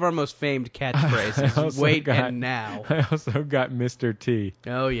two of our most famed catchphrases. Wait and now. I also got Mr. T.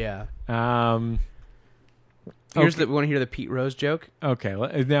 Oh yeah. We want to hear the Pete Rose joke?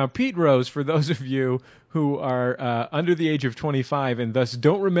 Okay. Now, Pete Rose, for those of you who are under the age of 25 and thus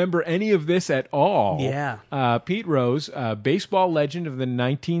don't remember any of this at all. Yeah. Pete Rose, baseball legend of the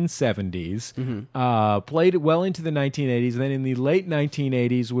 1970s, played well into the 1980s. Then in the late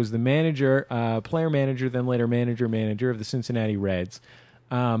 1980s was the player manager, then later manager of the Cincinnati Reds.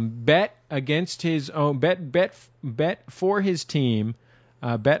 Bet against his own, bet for his team,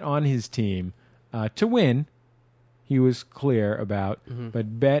 bet on his team to win. He was clear about,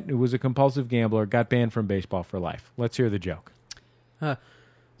 but bet it was a compulsive gambler, got banned from baseball for life. Let's hear the joke.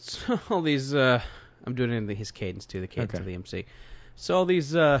 So all these, I'm doing it in his cadence too, the cadence of the MC. So all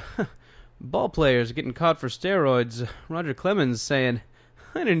these ball players are getting caught for steroids. Roger Clemens saying,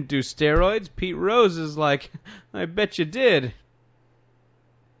 I didn't do steroids. Pete Rose is like, I bet you did.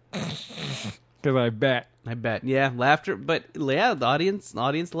 Because I bet. Yeah, laughter, but yeah, the audience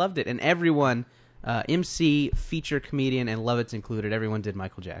loved it, and everyone. MC, feature comedian, and Lovitz included. Everyone did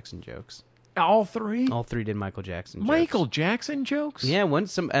Michael Jackson jokes. All three? All three did Michael Jackson jokes. Michael Jackson jokes? Yeah,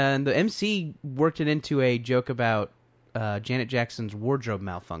 and the MC worked it into a joke about Janet Jackson's wardrobe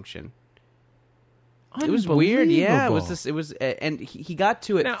malfunction. It was weird. Yeah, it was this. It was, and he got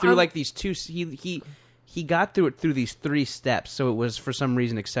to it through like these two. He he got through these 3 steps, so it was for some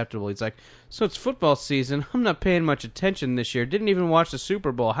reason acceptable. He's like, so it's football season. I'm not paying much attention this year. Didn't even watch the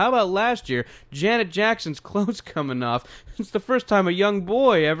Super Bowl. How about last year? Janet Jackson's clothes coming off. It's the first time a young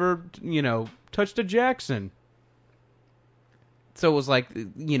boy ever, touched a Jackson. So it was like,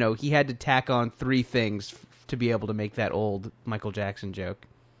 he had to tack on 3 things to be able to make that old Michael Jackson joke.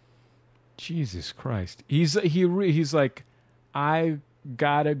 Jesus Christ. He's like, I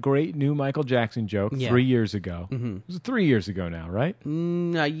got a great new Michael Jackson joke 3 years ago. Mm-hmm. It was 3 years ago now, right?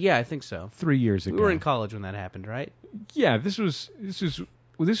 Yeah, I think so. 3 years ago. We were in college when that happened, right? Yeah, this was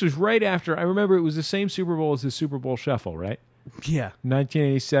right after. I remember it was the same Super Bowl as the Super Bowl Shuffle, right? Yeah.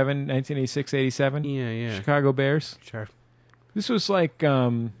 1987, 1986, 87. Yeah. Chicago Bears. Sure. This was like,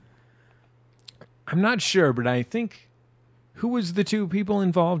 I'm not sure, but I think, who was the 2 people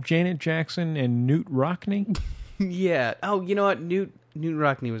involved? Janet Jackson and Newt Rockney? Yeah. Oh, you know what? Newt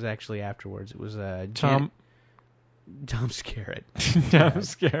Rockney was actually afterwards. It was Tom Skerritt. Tom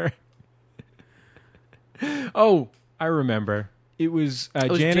Skerritt. Oh, I remember. It was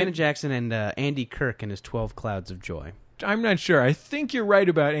Janet Jackson and Andy Kirk and his 12 Clouds of Joy. I'm not sure. I think you're right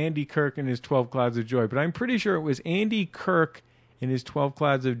about Andy Kirk and his 12 Clouds of Joy, but I'm pretty sure it was Andy Kirk and his 12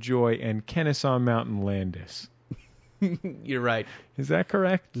 Clouds of Joy and Kennesaw Mountain Landis. You're right. Is that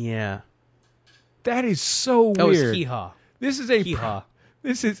correct? Yeah. That is so weird. Oh, it's Hee-Haw. This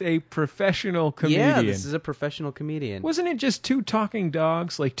is a professional comedian. Yeah, this is a professional comedian. Wasn't it just 2 talking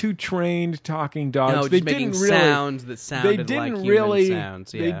dogs, like 2 trained talking dogs? No, just making sounds that sounded like human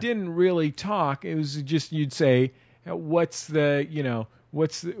sounds. Yeah. They didn't really talk. It was just, you'd say, what's it like?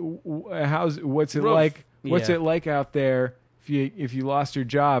 What's it like out there if you lost your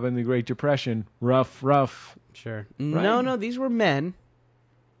job in the Great Depression? Rough. Sure. Right? No, these were men.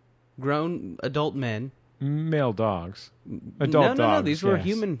 Grown adult men. Male dogs. Adult dogs. No, these were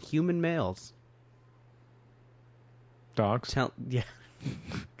human males. Dogs? Yeah.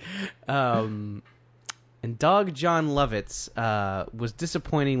 And Dog John Lovitz was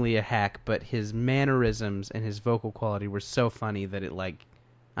disappointingly a hack, but his mannerisms and his vocal quality were so funny that it, like,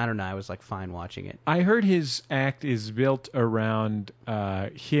 I don't know, I was, like, fine watching it. I heard his act is built around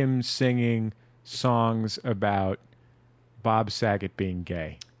him singing songs about Bob Saget being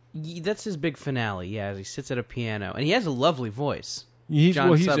gay. That's his big finale, yeah, as he sits at a piano. And he has a lovely voice. He's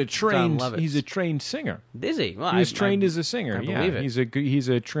a trained singer. Is he? Well, He's trained as a singer. I believe it. He's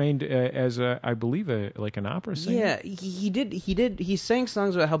a trained as I believe like an opera singer. Yeah, he sang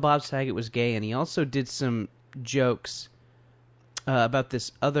songs about how Bob Saget was gay, and he also did some jokes about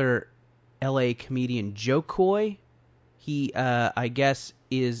this other LA comedian, Joe Coy. He I guess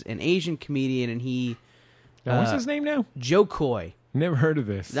is an Asian comedian, and he what's his name now? Joe Coy. Never heard of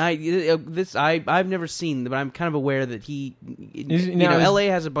this. I've never seen, but I'm kind of aware that LA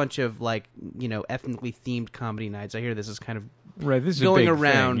has a bunch of ethnically themed comedy nights. I hear this is kind of this is going a big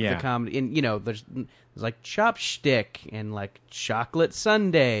around thing, yeah. the comedy, and there's like Chopstick and like Chocolate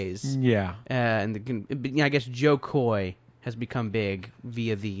Sundays. Yeah. I guess Joe Coy has become big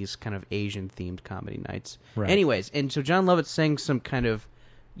via these kind of Asian themed comedy nights. Right. Anyways, and so John Lovitz sang some kind of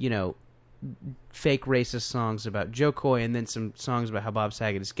fake racist songs about Joe Coy, and then some songs about how Bob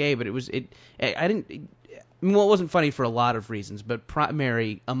Saget is gay. But it wasn't funny for a lot of reasons, but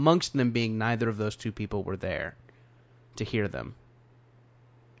primary amongst them being neither of those 2 people were there to hear them.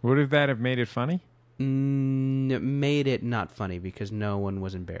 Would that have made it funny? It made it not funny because no one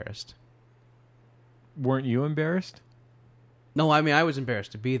was embarrassed. Weren't you embarrassed? No, I mean, I was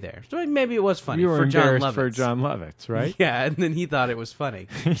embarrassed to be there. So maybe it was funny. You were for embarrassed John Lovitz. for John Lovitz, right? Yeah, and then he thought it was funny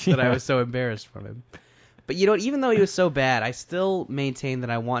that I was so embarrassed from him. But even though he was so bad, I still maintain that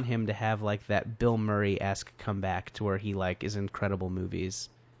I want him to have like that Bill Murray-esque comeback to where he like is in incredible movies,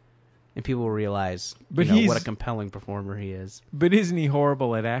 and people will realize what a compelling performer he is. But isn't he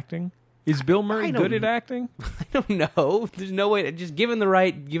horrible at acting? Is Bill Murray good at acting? I don't know. There's no way. Just given the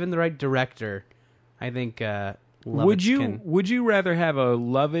right director, I think. Would you rather have John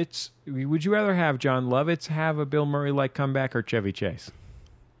Lovitz have a Bill Murray like comeback, or Chevy Chase?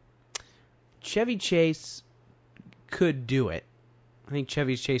 Chevy Chase could do it. I think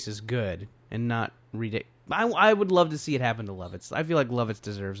Chevy Chase is good and not ridiculous. I would love to see it happen to Lovitz. I feel like Lovitz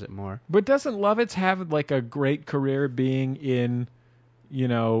deserves it more. But doesn't Lovitz have like a great career being in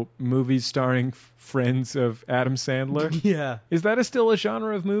movies starring friends of Adam Sandler? Yeah. Is that still a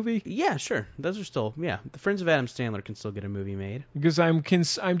genre of movie? Yeah, sure. Those are still, the friends of Adam Sandler can still get a movie made. Because I'm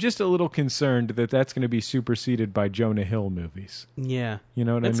just a little concerned that that's going to be superseded by Jonah Hill movies. Yeah. You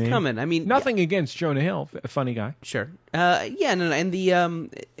know what I mean? It's coming. I mean, nothing against Jonah Hill, a funny guy. Sure. And the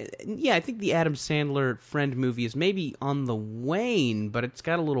I think the Adam Sandler friend movie is maybe on the wane, but it's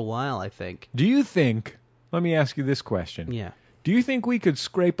got a little while, I think. Do you think let me ask you this question. Yeah. Do you think we could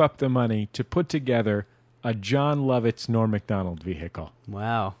scrape up the money to put together a John Lovitz Norm Macdonald vehicle?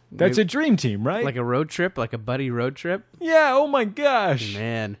 Wow. That's a dream team, right? Like a road trip? Like a buddy road trip? Yeah, oh my gosh.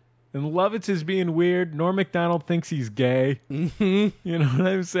 Man. And Lovitz is being weird. Norm Macdonald thinks he's gay. Mm-hmm. You know what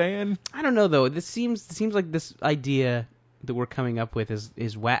I'm saying? I don't know, though. This seems like this idea that we're coming up with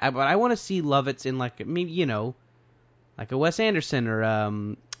is whack. But I want to see Lovitz in like maybe like a Wes Anderson or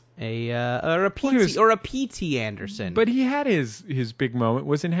a P.T. Anderson. But he had his big moment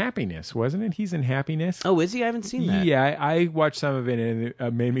was in Happiness, wasn't it? He's in Happiness. Oh, is he? I haven't seen that. Yeah, I watched some of it and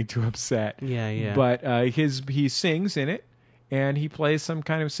it made me too upset. Yeah. But he sings in it, and he plays some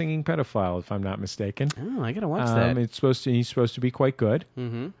kind of singing pedophile, if I'm not mistaken. Oh, I gotta watch that. He's supposed to be quite good.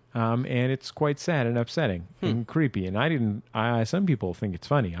 Mm-hmm. And it's quite sad and upsetting and creepy. And some people think it's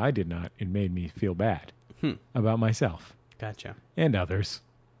funny. I did not. It made me feel bad about myself. Gotcha. And others.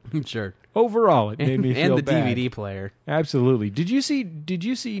 Sure. Overall, it made me feel bad. And the DVD player. Absolutely. Did you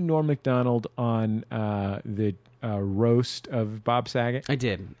see Norm Macdonald on the roast of Bob Saget? I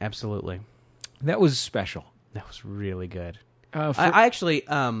did. Absolutely. That was special. That was really good. I actually,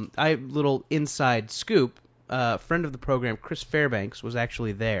 little inside scoop. Friend of the program, Chris Fairbanks, was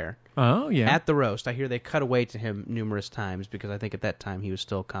actually there. Oh, yeah. At the roast. I hear they cut away to him numerous times because I think at that time he was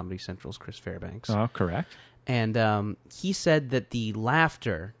still Comedy Central's Chris Fairbanks. Oh, correct. And he said that the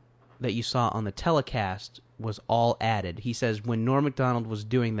laughter that you saw on the telecast was all added. He says when Norm Macdonald was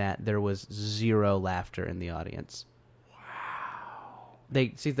doing that, there was zero laughter in the audience. Wow.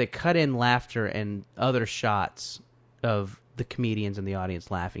 They cut in laughter and other shots of the comedians in the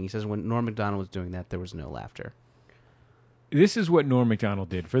audience laughing. He says when Norm Macdonald was doing that, there was no laughter. This is what Norm Macdonald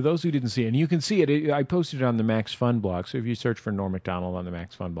did. For those who didn't see it, and you can see it, I posted it on the Max Fun blog, so if you search for Norm Macdonald on the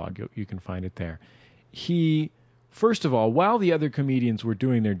Max Fun blog, you can find it there. He, first of all, while the other comedians were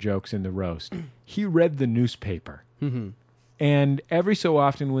doing their jokes in the roast, he read the newspaper. Mm-hmm. And every so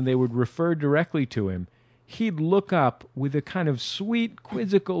often when they would refer directly to him, he'd look up with a kind of sweet,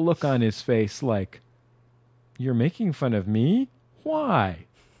 quizzical look on his face like, "You're making fun of me? Why?"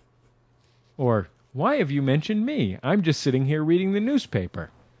 Or, "Why have you mentioned me? I'm just sitting here reading the newspaper."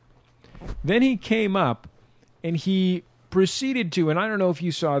 Then he came up and he proceeded to, and I don't know if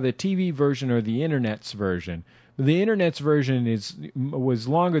you saw the TV version or the Internet's version. The Internet's version was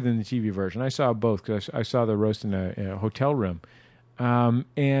longer than the TV version. I saw both because I saw the roast in a hotel room.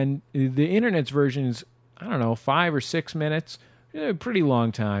 And the Internet's version is, I don't know, 5 or 6 minutes, a pretty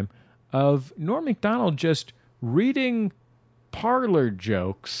long time, of Norm Macdonald just reading parlor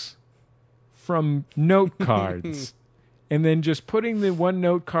jokes from note cards. And then just putting the one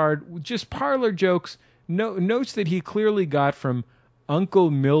note card, just parlor jokes, notes that he clearly got from Uncle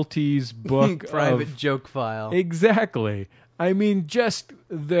Milty's book. Private joke file. Exactly. I mean, just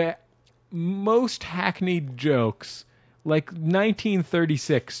the most hackneyed jokes, like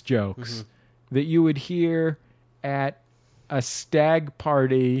 1936 jokes, that you would hear at a stag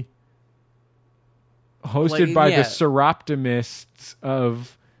party hosted by the Seroptimists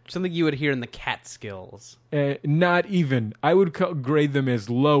of... Something you would hear in the Catskills. Not even. I would grade them as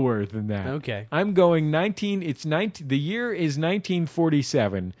lower than that. Okay. I'm going the year is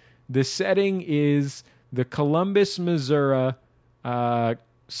 1947. The setting is the Columbus, Missouri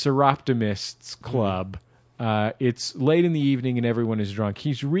Seroptimists Club. It's late in the evening and everyone is drunk.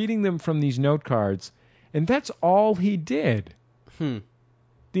 He's reading them from these note cards, and that's all he did. The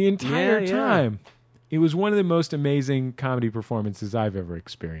entire time. It was one of the most amazing comedy performances I've ever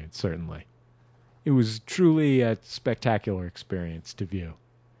experienced, certainly. It was truly a spectacular experience to view.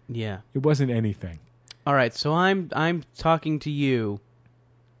 Yeah. It wasn't anything. All right, so I'm talking to you,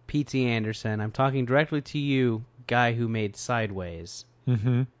 P.T. Anderson. I'm talking directly to you, guy who made Sideways.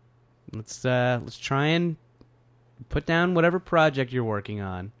 Mm-hmm. Let's try and put down whatever project you're working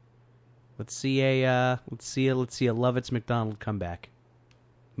on. Let's see a Lovitz Macdonald comeback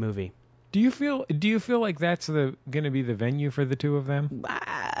movie. Do you feel like that's going to be the venue for the two of them?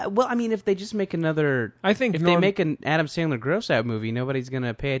 Well, I mean, if they just make another... I think if they make an Adam Sandler gross-out movie, nobody's going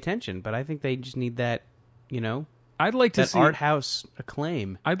to pay attention. But I think they just need that, I'd like to that see art house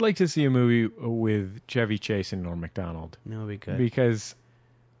acclaim. I'd like to see a movie with Chevy Chase and Norm Macdonald. That would be good. Because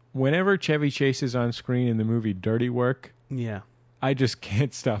whenever Chevy Chase is on screen in the movie Dirty Work, I just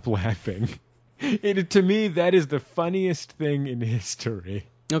can't stop laughing. To me, that is the funniest thing in history.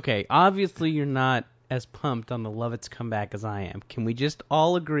 Okay, obviously you're not as pumped on the Lovitz comeback as I am. Can we just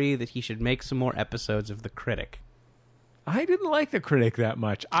all agree that he should make some more episodes of The Critic? I didn't like The Critic that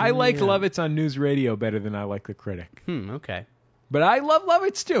much. I liked Lovitz on News Radio better than I like The Critic. Okay. But I love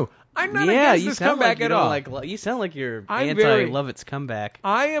Lovitz too. I'm not yeah, against you this sound comeback like you at don't all. like. You sound like you're I'm very- anti-Lovett's comeback.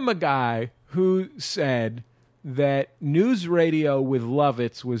 I am a guy who said that news radio with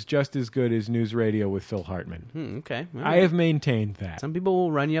Lovitz was just as good as news radio with Phil Hartman. Okay. all I right. have maintained that. Some people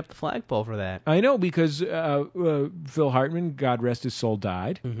will run you up the flagpole for that. I know because Phil Hartman, God rest his soul,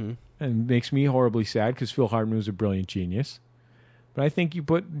 died. Mm-hmm. And it makes me horribly sad because Phil Hartman was a brilliant genius. But I think you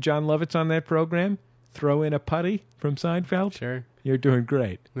put John Lovitz on that program, throw in a putty from Seinfeld, Sure. you're doing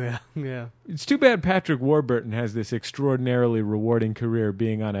great. Yeah. Yeah. It's too bad Patrick Warburton has this extraordinarily rewarding career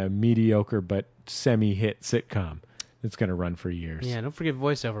being on a mediocre but semi-hit sitcom that's going to run for years. Yeah. Don't forget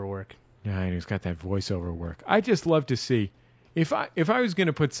voiceover work. Yeah, and he's got that voiceover work. I just love to see. If I was going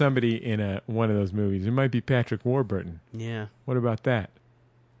to put somebody in one of those movies, it might be Patrick Warburton. Yeah. What about that?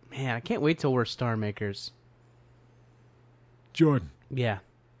 Man, I can't wait till we're star makers. Jordan, Yeah.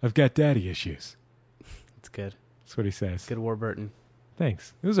 I've got daddy issues. It's good. That's what he says. Good Warburton.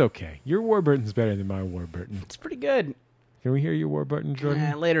 Thanks. It was okay. Your Warburton's better than my Warburton. It's pretty good. Can we hear your Warburton,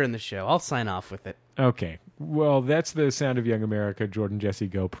 Jordan? Later in the show. I'll sign off with it. Okay. Well, that's the Sound of Young America. Jordan Jesse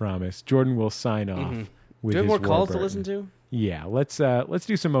Go promise. Jordan will sign off with Do you his have more calls to Warburton. listen to? Yeah. Let's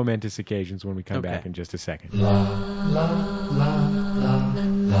do some momentous occasions when we come Okay. back in just a second.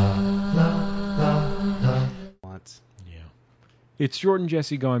 Once. Yeah. It's Jordan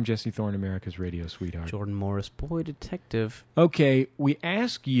Jesse Go. I'm Jesse Thorne, America's radio sweetheart. Jordan Morris, boy detective. Okay, we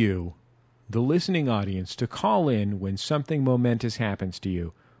ask you, the listening audience, to call in when something momentous happens to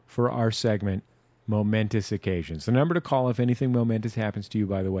you for our segment, Momentous Occasions. The number to call if anything momentous happens to you,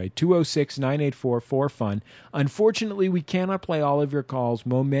 by the way, 206-984-4FUN. Unfortunately, we cannot play all of your calls,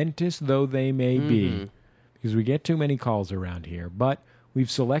 momentous though they may be, because we get too many calls around here. But we've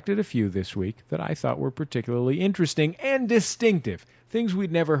selected a few this week that I thought were particularly interesting and distinctive, things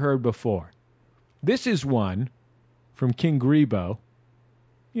we'd never heard before. This is one from King Grebo.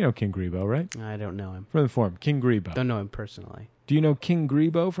 You know King Grebo, right? I don't know him. From the forum, King Grebo. Don't know him personally. Do you know King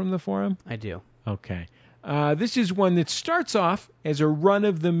Grebo from the forum? I do. Okay. This is one that starts off as a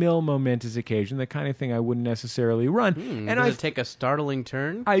run-of-the-mill momentous occasion, the kind of thing I wouldn't necessarily run. And and does I it take a startling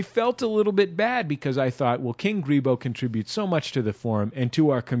turn? I felt a little bit bad because I thought, well, King Grebo contributes so much to the forum and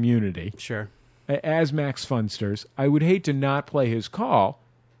to our community. Sure. As Max Funsters, I would hate to not play his call,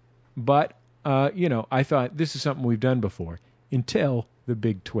 but, I thought this is something we've done before, until the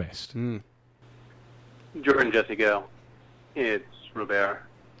big twist. Jordan Jesse Go. It's Robert,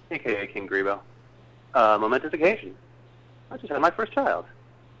 a.k.a. King Grebo. Momentous occasion. I just had my first child.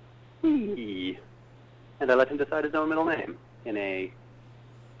 Whee! And I let him decide his own middle name in a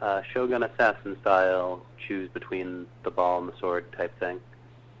Shogun Assassin style, choose between the ball and the sword type thing,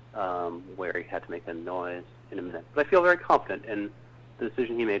 where he had to make a noise in a minute. But I feel very confident in the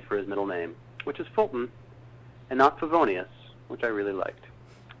decision he made for his middle name, which is Fulton, and not Favonius, which I really liked.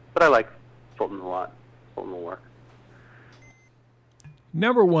 But I like Fulton a lot. Fulton will work.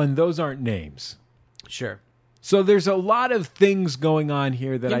 Number one, those aren't names. Sure. So there's a lot of things going on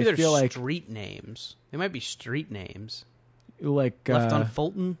here that Maybe I they're feel like... street names. They might be street names. Like Left on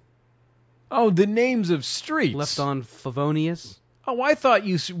Fulton. Oh, the names of streets. Left on Favonius. Oh, I thought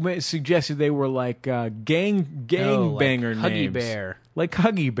you suggested they were like gang banger like Huggy names. Bear. Like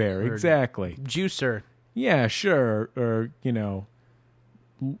Huggy Bear, Or exactly. Juicer. Yeah, sure. Or, Lil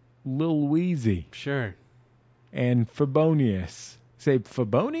Weezy. Sure. And Fabonius. Say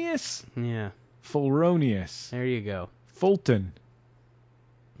Fabonius? Yeah. Fulronius. There you go. Fulton.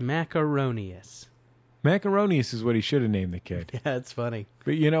 Macaronius. Macaronius is what he should have named the kid. Yeah, that's funny.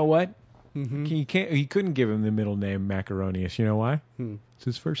 But you know what? Mm-hmm. He couldn't give him the middle name Macaronius. You know why? It's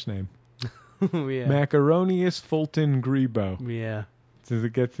his first name. Yeah. Macaronius Fulton Grebo. Yeah. So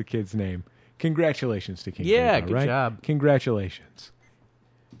it gets the kid's name. Congratulations to King Yeah, Grebo, good right? job. Congratulations.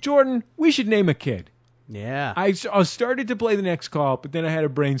 Jordan, we should name a kid. Yeah. I started to play the next call, but then I had a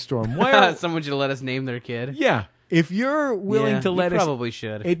brainstorm. Why? Someone should let us name their kid. Yeah. If you're willing to let you us... probably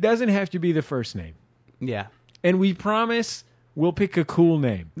should. It doesn't have to be the first name. Yeah. And we promise we'll pick a cool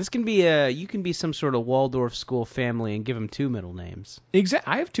name. This can be you can be some sort of Waldorf school family and give them two middle names.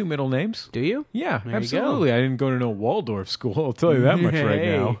 I have two middle names. Do you? Yeah, There you absolutely. go. I didn't go to no Waldorf school. I'll tell you that much right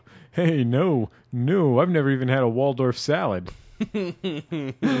Hey. now. Hey, no, I've never even had a Waldorf salad.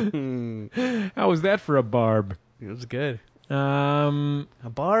 How was that for a barb? It was good. A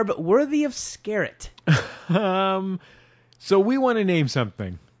barb worthy of Scarrett. So we want to name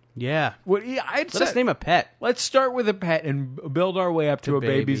something. Yeah. Let us name a pet. Let's start with a pet and build our way up to a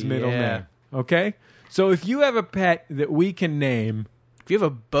baby's middle name. Okay? So if you have a pet that we can name... If you have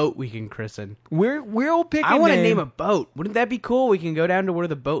a boat we can christen. We'll pick a name. I want to name a boat. Wouldn't that be cool? We can go down to where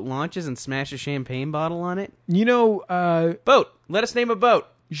the boat launches and smash a champagne bottle on it. Boat. Let us name a boat.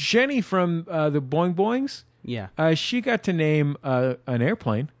 Jenny from the Boing Boings, Yeah. she got to name an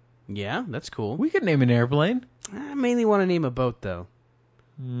airplane. Yeah, that's cool. We could name an airplane. I mainly want to name a boat, though.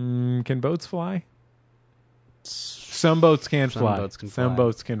 Can boats fly? Some boats can fly. Some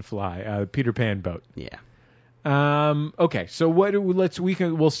boats can fly. Peter Pan boat. Yeah. Okay, so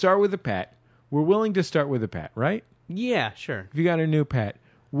we'll start with a pet. We're willing to start with a pet, right? Yeah, sure. If you got a new pet,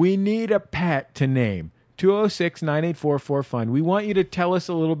 we need a pet to name. 206-9844-FUN. We want you to tell us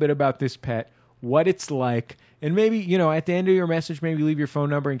a little bit about this pet, what it's like, and maybe, at the end of your message, maybe leave your phone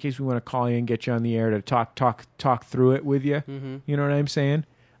number in case we want to call you and get you on the air to talk through it with you. Mm-hmm. You know what I'm saying?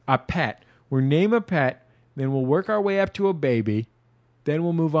 A pet. We'll name a pet, then we'll work our way up to a baby, then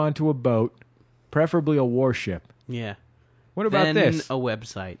we'll move on to a boat, preferably a warship. Yeah. What about then this? A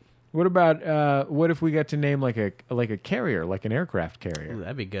website. What about what if we got to name like a carrier, like an aircraft carrier? Ooh,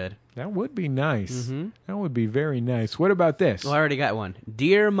 that'd be good. That would be nice. Mm-hmm. That would be very nice. What about this? Well, I already got one.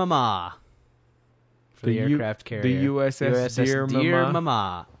 Dear Mama. For the aircraft carrier. The USS Dear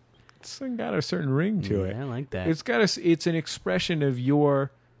Mama. It's got a certain ring to it. I like that. It's an expression of your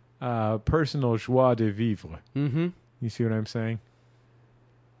personal joie de vivre. Mm-hmm. You see what I'm saying?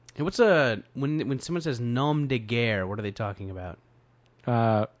 Hey, when someone says nom de guerre, what are they talking about?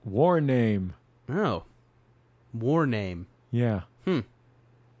 War name. Oh. War name. Yeah.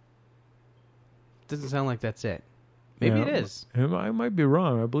 Doesn't sound like that's it. Maybe it is. I might be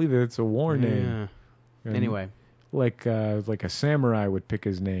wrong. I believe it's a war name. And anyway. Like a samurai would pick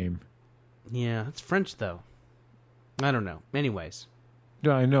his name. Yeah, it's French, though. I don't know. Anyways.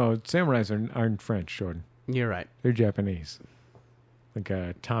 No, I know. Samurais aren't French, Jordan. You're right. They're Japanese. Like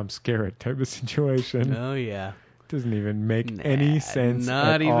a Tom Skerritt type of situation. Oh, yeah. Doesn't even make any sense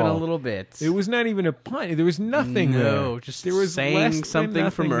Not at even all. a little bit. It was not even a pun. There was nothing there. No, just there was saying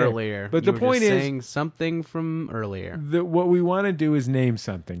something from earlier. But the point is, saying something from earlier. What we want to do is name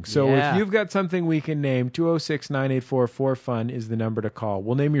something. So if you've got something we can name, 206-9844-FUN is the number to call.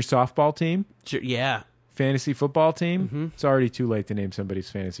 We'll name your softball team. Sure, yeah. Fantasy football team. Mm-hmm. It's already too late to name somebody's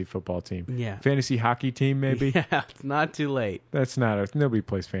fantasy football team. Yeah. Fantasy hockey team, maybe. Yeah, it's not too late. That's not nobody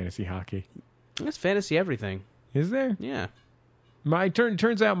plays fantasy hockey. It's fantasy everything. Is there? Yeah.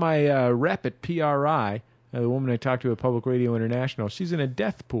 Turns out my rep at PRI, the woman I talked to at Public Radio International, she's in a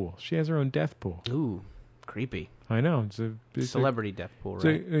death pool. She has her own death pool. Ooh, creepy. I know. It's celebrity death pool,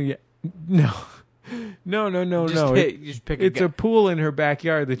 right? Yeah. No. No. It's a pool in her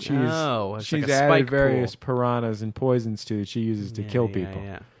backyard that she's like added various piranhas and poisons to that she uses to kill people.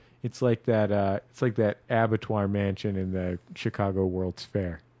 Yeah. It's like that. It's like that abattoir mansion in the Chicago World's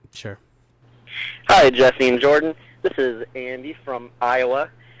Fair. Sure. Hi, Jesse and Jordan. This is Andy from Iowa.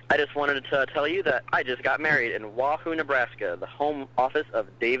 I just wanted to tell you that I just got married in Wahoo, Nebraska, the home office of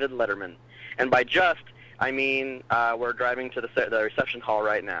David Letterman. And by just, I mean we're driving to the reception hall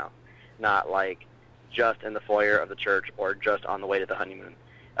right now, not like just in the foyer of the church or just on the way to the honeymoon.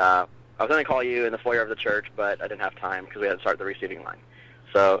 I was going to call you in the foyer of the church, but I didn't have time because we had to start the receiving line.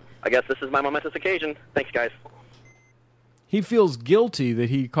 So I guess this is my momentous occasion. Thanks, guys. He feels guilty that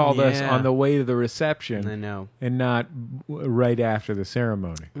he called us on the way to the reception. I know. And not right after the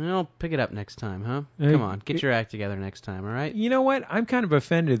ceremony. Well, pick it up next time, huh? Come on, get your act together next time, all right? You know what? I'm kind of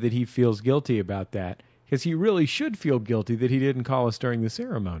offended that he feels guilty about that, because he really should feel guilty that he didn't call us during the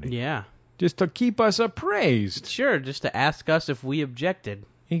ceremony. Yeah. Just to keep us appraised. Sure, just to ask us if we objected.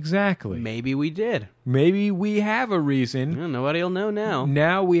 Exactly. Maybe we did. Maybe we have a reason. Well, nobody will know now.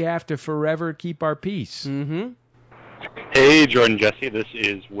 Now we have to forever keep our peace. Mm-hmm. Hey, Jordan, Jesse. This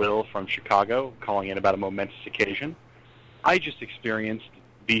is Will from Chicago, calling in about a momentous occasion. I just experienced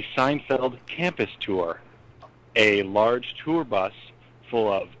the Seinfeld Campus Tour, a large tour bus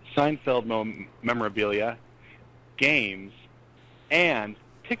full of Seinfeld memorabilia, games, and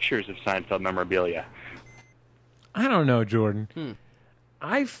pictures of Seinfeld memorabilia. I don't know, Jordan.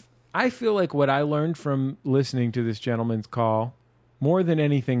 I feel like what I learned from listening to this gentleman's call, more than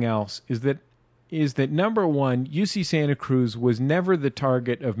anything else, is that number one, UC Santa Cruz was never the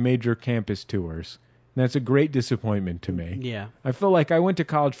target of major campus tours. And that's a great disappointment to me. Yeah. I feel like I went to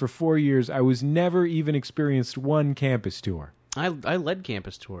college for 4 years. I was never even experienced one campus tour. I led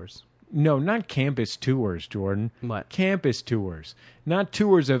campus tours. No, not campus tours, Jordan. What? Campus tours. Not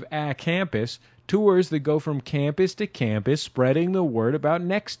tours of a campus. Tours that go from campus to campus, spreading the word about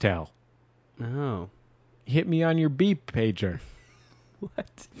Nextel. Oh. Hit me on your beep pager.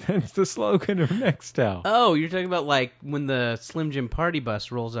 What? That's the slogan of Nextel. Oh, you're talking about like when the Slim Jim party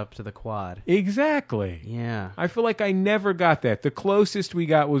bus rolls up to the quad. Exactly. Yeah. I feel like I never got that. The closest we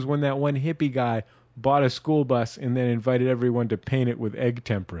got was when that one hippie guy bought a school bus and then invited everyone to paint it with egg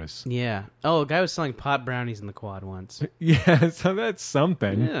temperas. Yeah. Oh, a guy was selling pot brownies in the quad once. Yeah, so that's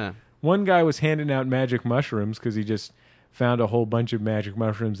something. Yeah. One guy was handing out magic mushrooms because he just found a whole bunch of magic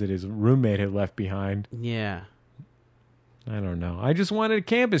mushrooms that his roommate had left behind. Yeah. I don't know. I just wanted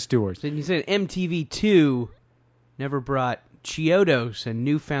campus tours. Then you said MTV2 never brought Chiodos and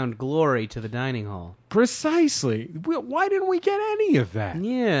Newfound Glory to the dining hall. Precisely. Why didn't we get any of that?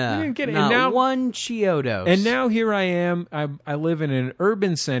 Yeah. We didn't get it. Not And now, one Chiodos. And now here I am. I live in an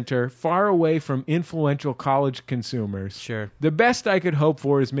urban center far away from influential college consumers. Sure. The best I could hope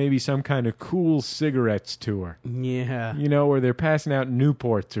for is maybe some kind of cool cigarettes tour. Yeah. You know, where they're passing out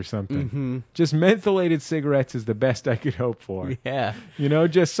Newports or something. Mm-hmm. Just mentholated cigarettes is the best I could hope for. Yeah. You know,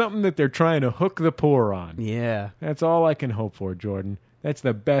 just something that they're trying to hook the poor on. Yeah. That's all I can hope for, Jordan. That's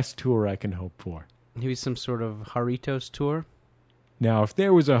the best tour I can hope for. Maybe some sort of Jarritos tour? Now, if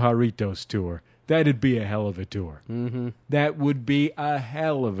there was a Jarritos tour, that'd be a hell of a tour. Mm-hmm. That would be a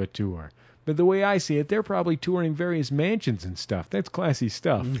hell of a tour. But the way I see it, they're probably touring various mansions and stuff. That's classy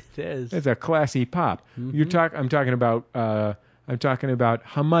stuff. It is. That's a classy pop. Mm-hmm. I'm talking about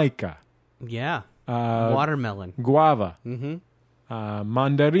Jamaica. Yeah. Watermelon. Guava. Mm-hmm.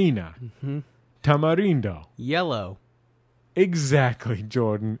 Mandarina. Mm-hmm. Tamarindo. Yellow. Exactly,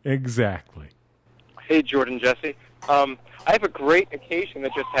 Jordan. Exactly. Hey, Jordan, Jesse. I have a great occasion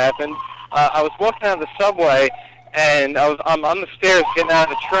that just happened. I was walking down the subway, and I'm on the stairs getting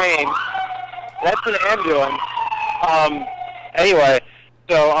out of the train. That's an ambulance. Anyway,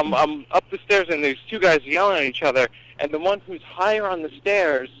 so I'm up the stairs, and there's two guys yelling at each other, and the one who's higher on the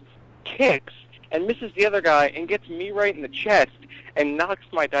stairs kicks and misses the other guy and gets me right in the chest and knocks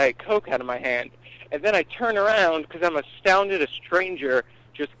my Diet Coke out of my hand. And then I turn around because I'm astounded a stranger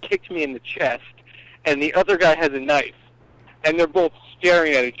just kicked me in the chest, and the other guy has a knife. And they're both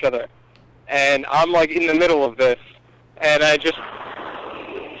staring at each other. And I'm like in the middle of this, and I just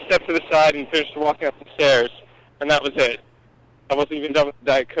stepped to the side and finished walking up the stairs, and that was it. I wasn't even done with the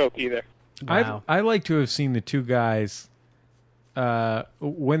Diet Coke either. Wow. I like to have seen the two guys,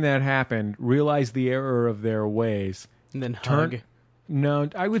 when that happened, realize the error of their ways. And then hug. No,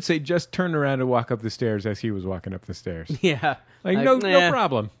 I would say just turn around and walk up the stairs as he was walking up the stairs. Yeah. No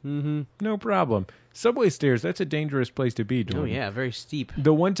problem. Mm-hmm. No problem. Subway stairs, that's a dangerous place to be, Jordan. Oh yeah, very steep.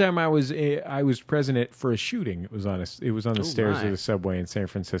 The one time I was present for a shooting. It was on the stairs of the subway in San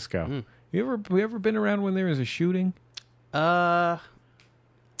Francisco. Mm. You ever been around when there was a shooting?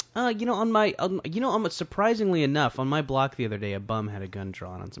 Surprisingly enough, on my block the other day, a bum had a gun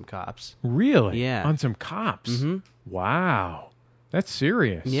drawn on some cops. Really? Yeah. On some cops? Mm-hmm. Wow. That's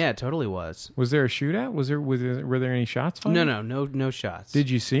serious. Yeah, it totally was. Was there a shootout? Were there any shots fired? No shots. Did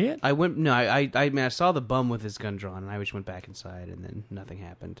you see it? I saw the bum with his gun drawn, and I just went back inside, and then nothing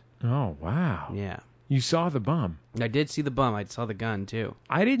happened. Oh, wow. Yeah. You saw the bum. I did see the bum. I saw the gun, too.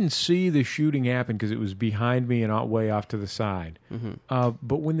 I didn't see the shooting happen because it was behind me and way off to the side. Mm-hmm.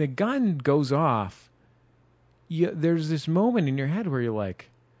 But when the gun goes off, there's this moment in your head where you're like,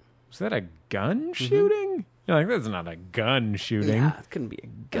 was that a gun shooting? You're like, that's not a gun shooting. Yeah, it couldn't be a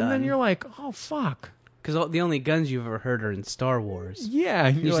gun. And then you're like, oh, fuck. Because the only guns you've ever heard are in Star Wars. Yeah.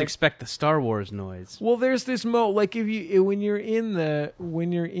 You just expect the Star Wars noise. Well, there's this like when you're in the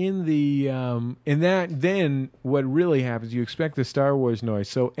then what really happens, you expect the Star Wars noise.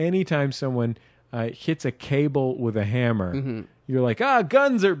 So anytime someone hits a cable with a hammer, you're like,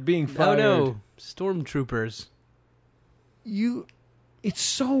 guns are being fired. Oh, no. Stormtroopers. It's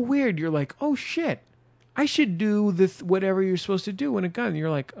so weird. You're like, oh, shit. I should do whatever you're supposed to do in a gun. And you're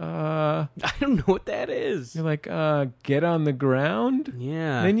like, I don't know what that is. You're like, get on the ground?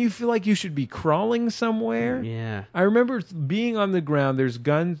 Yeah. Then you feel like you should be crawling somewhere? Yeah. I remember being on the ground. There's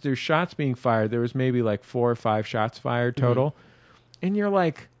guns, there's shots being fired. There was maybe like 4 or 5 shots fired total. And you're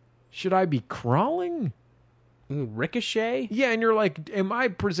like, should I be crawling? Ricochet? Yeah, and you're like, am I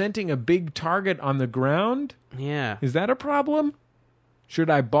presenting a big target on the ground? Yeah. Is that a problem? Should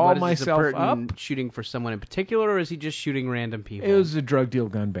I ball myself up? Shooting for someone in particular, or is he just shooting random people? It was a drug deal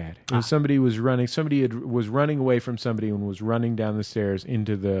gone bad. It was somebody was running. Somebody was running away from somebody and was running down the stairs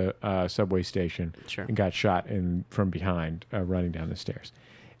into the subway station and got shot from behind running down the stairs.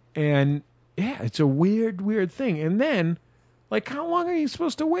 And yeah, it's a weird thing. And then, like, how long are you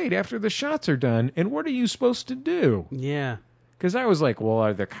supposed to wait after the shots are done? And what are you supposed to do? Yeah. Because I was like, well,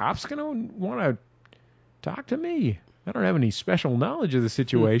 are the cops going to want to talk to me? I don't have any special knowledge of the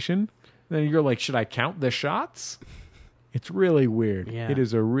situation. Then you're like, should I count the shots? It's really weird. Yeah. It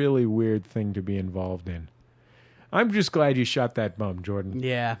is a really weird thing to be involved in. I'm just glad you shot that bum, Jordan.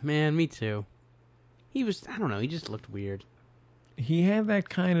 Yeah, man, me too. He just looked weird. He had that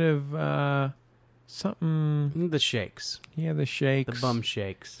kind of, something. The shakes. Yeah, the shakes. The bum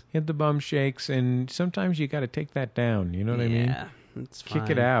shakes. Hit the bum shakes, and sometimes you got to take that down. You know what I mean? Yeah, it's fine.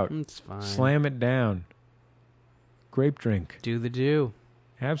 Kick it out. It's fine. Slam it down. Grape drink. Do the do.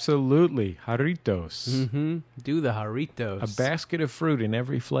 Absolutely. Jarritos. Mm-hmm. Do the Jarritos. A basket of fruit in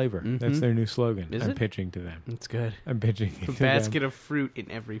every flavor. Mm-hmm. That's their new slogan. Is I'm it? pitching to them. It's good. I'm pitching it A to basket them. of fruit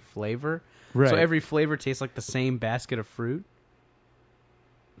in every flavor. Right. So every flavor tastes like the same basket of fruit.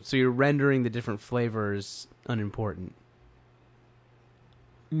 So you're rendering the different flavors unimportant.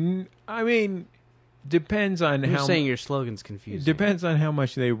 I mean, depends on You're how. saying your slogan's confusing. Depends on how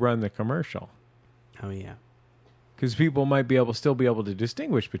much they run the commercial. Oh yeah. Because people might still be able to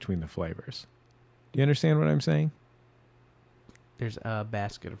distinguish between the flavors. Do you understand what I'm saying? There's a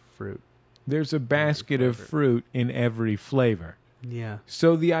basket of fruit. There's a basket of fruit in every flavor. Yeah.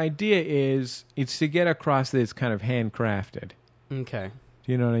 So the idea is, it's to get across that it's kind of handcrafted. Okay.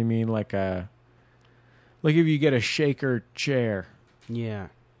 Do you know what I mean? Like if you get a shaker chair. Yeah.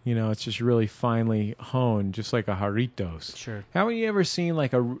 You know, it's just really finely honed, just like a Jarritos. Sure. Haven't you ever seen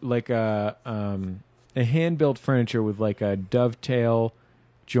like a hand-built furniture with like a dovetail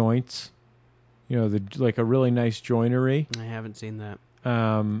joints? You know, like a really nice joinery. I haven't seen that.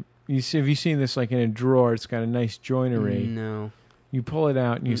 Have you seen this like in a drawer? It's got a nice joinery. No. You pull it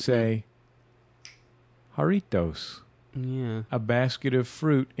out and you say, Jarritos. Yeah. A basket of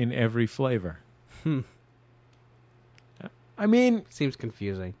fruit in every flavor. Hmm. I mean, Seems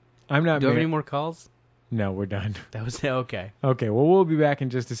confusing. I'm not. Do you have any more calls? No, we're done. That was okay. Okay, well, we'll be back in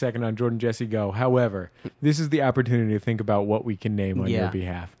just a second on Jordan Jesse Go. However, this is the opportunity to think about what we can name on your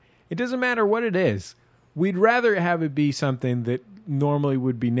behalf. It doesn't matter what it is. We'd rather have it be something that normally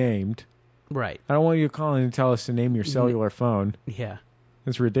would be named. Right. I don't want you to call in and tell us to name your cellular phone. Yeah.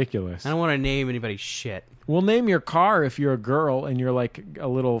 It's ridiculous. I don't want to name anybody's shit. We'll name your car if you're a girl and you're like a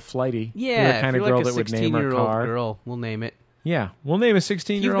little flighty. Yeah, you're the kind if of you're girl like a that would name her 16-year-old car. girl, we'll name it. Yeah, we'll name a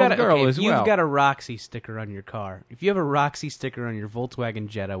 16-year-old girl as well. If you've got a Roxy sticker on your car, if you have a Roxy sticker on your Volkswagen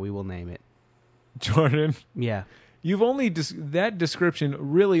Jetta, we will name it. Jordan? Yeah. You've only that description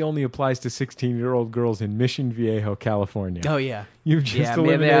really only applies to 16-year-old girls in Mission Viejo, California. Oh yeah. You've just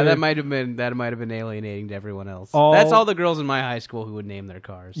eliminated. Yeah, that might have been alienating to everyone else. That's all the girls in my high school who would name their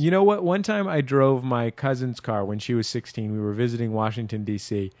cars. You know what? One time I drove my cousin's car when she was 16. We were visiting Washington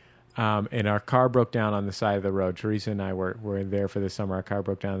D.C. And our car broke down on the side of the road. Teresa and I were there for the summer. Our car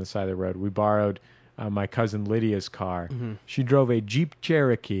broke down on the side of the road. We borrowed my cousin Lydia's car. Mm-hmm. She drove a Jeep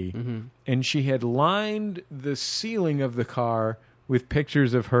Cherokee, and she had lined the ceiling of the car with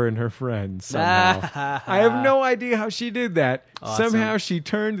pictures of her and her friends somehow. I have no idea how she did that. Awesome. Somehow she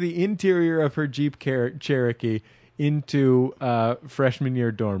turned the interior of her Jeep Cherokee into a freshman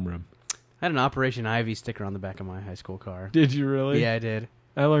year dorm room. I had an Operation Ivy sticker on the back of my high school car. Did you really? Yeah, I did.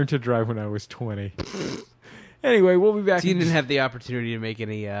 I learned to drive when I was 20. Anyway, we'll be back. So you didn't have the opportunity to make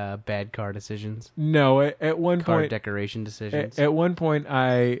any bad car decisions? No, at one car point. Decoration decisions. At one point,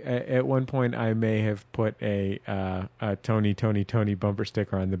 I may have put a Tony bumper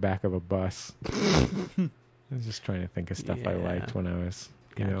sticker on the back of a bus. I was just trying to think of stuff I liked when I was,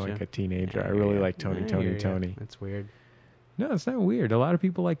 like a teenager. Yeah, I really liked Tony. That's weird. No, it's not weird. A lot of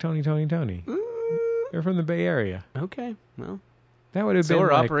people like Tony. They're from the Bay Area. Okay, well. That would have been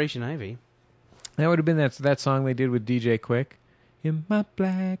like, like Operation Ivy. That would have been that song they did with DJ Quick. In my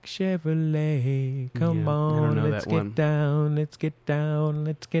black Chevrolet, come on, let's get down, let's get down,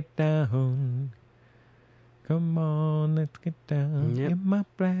 let's get down. Come on, let's get down in my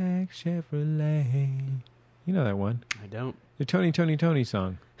black Chevrolet. You know that one? I don't. The Tony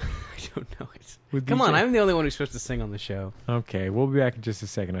song. I don't know it. With Come DJ. on, I'm the only one who's supposed to sing on the show. Okay, we'll be back in just a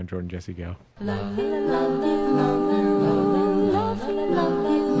second on Jordan Jesse Go.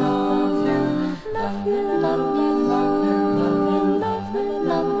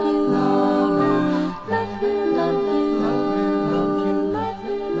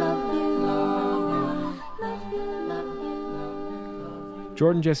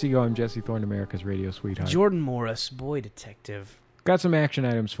 Jordan Jesse Go. I'm Jesse Thorne, America's radio sweetheart. Jordan Morris, boy detective. Got some action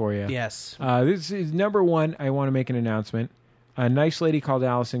items for you. Yes. This is number one. I want to make an announcement. A nice lady called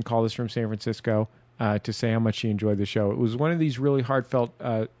Allison called us from San Francisco to say how much she enjoyed the show. It was one of these really heartfelt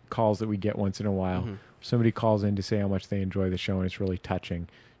calls that we get once in a while. Mm-hmm. Somebody calls in to say how much they enjoy the show, and it's really touching.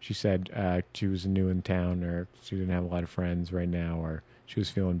 She said she was new in town, or she didn't have a lot of friends right now, or she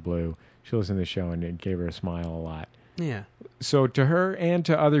was feeling blue. She listened to the show, and it gave her a smile a lot. Yeah. So to her and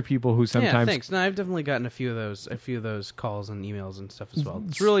to other people who sometimes... Yeah, thanks. No, I've definitely gotten a few of those calls and emails and stuff as well.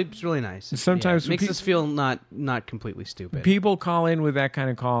 It's really nice. Sometimes it makes us feel not completely stupid. People call in with that kind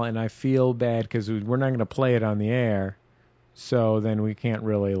of call, and I feel bad because we're not going to play it on the air. So then we can't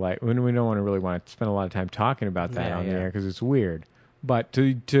really we don't want to spend a lot of time talking about that on the air because it's weird. But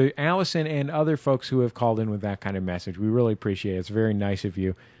to Allison and other folks who have called in with that kind of message, we really appreciate it. It's very nice of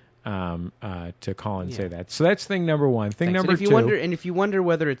you to call and say that. So that's thing number one. Thing number two. If you wonder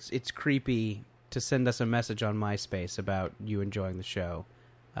whether it's creepy to send us a message on MySpace about you enjoying the show,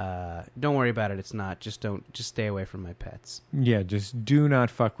 don't worry about it. It's not. Just stay away from my pets. Yeah, just do not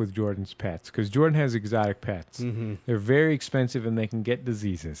fuck with Jordan's pets because Jordan has exotic pets. Mm-hmm. They're very expensive and they can get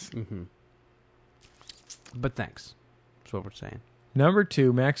diseases. Mm-hmm. But thanks. That's what we're saying. Number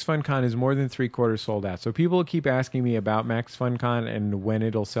two, Max FunCon is more than 3/4 sold out. So people keep asking me about Max FunCon and when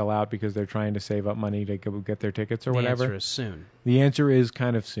it'll sell out because they're trying to save up money to get their tickets or whatever. The answer is soon. The answer is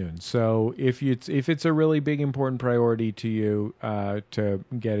kind of soon. So if it's a really big, important priority to you to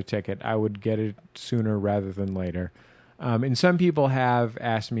get a ticket, I would get it sooner rather than later. And some people have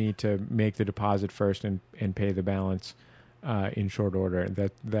asked me to make the deposit first and pay the balance in short order.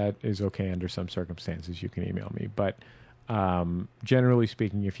 That is okay under some circumstances. You can email me. But generally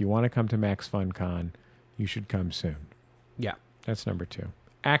speaking, if you want to come to Max FunCon, you should come soon. Yeah. That's number two.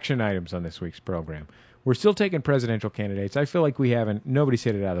 Action items on this week's program. We're still taking presidential candidates. I feel like nobody's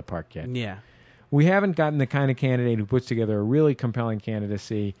hit it out of the park yet. Yeah. We haven't gotten the kind of candidate who puts together a really compelling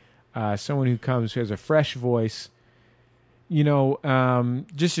candidacy, someone who has a fresh voice,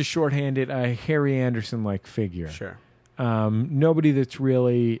 just a shorthanded, Harry Anderson-like figure. Sure. Nobody that's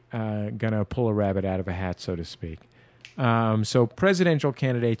really going to pull a rabbit out of a hat, so to speak. So presidential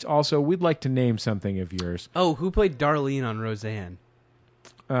candidates. Also, we'd like to name something of yours. Oh, who played Darlene on Roseanne?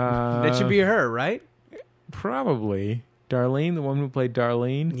 That should be her, right? Probably. Darlene, the one who played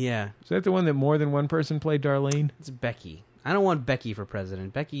Darlene? Yeah. Is that the one that more than one person played Darlene? It's Becky. I don't want Becky for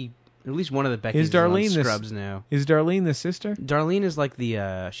president. Becky, at least one of the Beckys is Darlene on Scrubs now. Is Darlene the sister? Darlene is like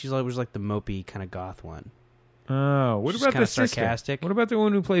she's always like the mopey kind of goth one. Oh, what about the sister? Sarcastic. What about the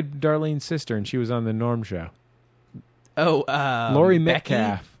one who played Darlene's sister and she was on the Norm Show? Oh, Laurie Becky?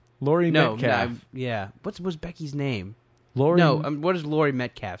 Metcalf. Laurie Metcalf. Yeah. What was Becky's name? Laurie. No, what is Laurie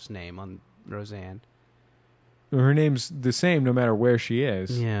Metcalf's name on Roseanne? Her name's the same no matter where she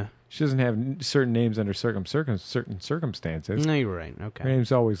is. Yeah. She doesn't have certain names under certain circumstances. No, you're right. Okay. Her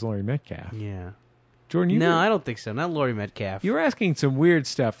name's always Laurie Metcalf. Yeah. Jordan, I don't think so. Not Laurie Metcalf. You're asking some weird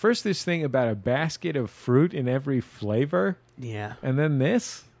stuff. First, this thing about a basket of fruit in every flavor. Yeah. And then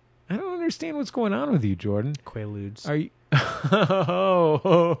this. I don't understand what's going on with you, Jordan. Quaaludes. Are you?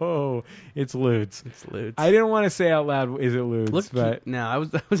 Oh, it's Ludes. It's Ludes. I didn't want to say out loud, is it Ludes? But no, I was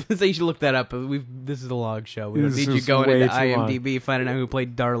gonna say you should look that up, but this is a long show. We don't This need you is going way into too long. IMDb finding out who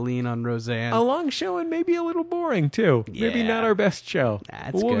played Darlene on Roseanne. a long show and maybe a little boring too. Maybe Yeah. not our best show.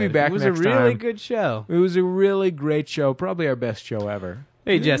 That's But we'll good. be back It was next a really time. good show. It was a really great show. Probably our best show ever.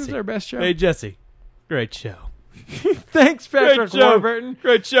 Hey, This Jesse. is our best show. Hey, Jesse. Great show. Thanks, Patrick Great show. Warburton.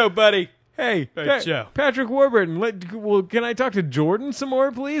 Great show, buddy. Hey, Great show. Patrick Warburton. Can I talk to Jordan some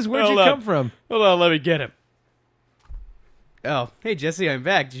more, please? Where'd you come from? Hold on, let me get him. Oh, hey, Jesse, I'm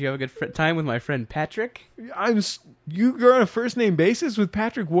back. Did you have a good time with my friend Patrick? You're on a first name basis with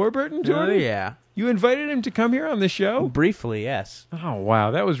Patrick Warburton, Jordan? Oh, yeah. You invited him to come here on the show? Briefly, yes. Oh,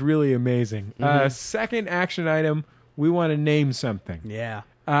 wow. That was really amazing. Second action item, we want to name something. Yeah.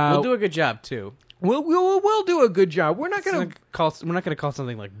 We'll do a good job, too. We'll do a good job. We're not going to We're not gonna call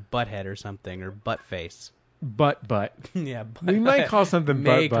something like Butthead or something, or Buttface. Butt. Yeah, We might call something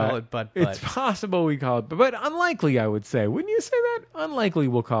May butt. call it butt. It's possible we call it, but unlikely, I would say. Wouldn't you say that? Unlikely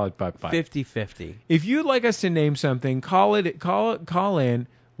we'll call it butt. 50-50. If you'd like us to name something, call in,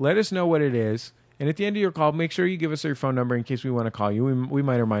 let us know what it is, and at the end of your call, make sure you give us your phone number in case we want to call you. We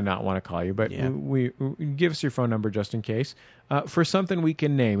might or might not want to call you, but Yeah. we give us your phone number just in case for something we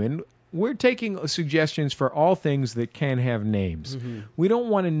can name. And we're taking suggestions for all things that can have names. Mm-hmm. We don't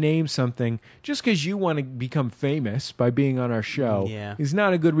want to name something just because you want to become famous by being on our show. Yeah. Is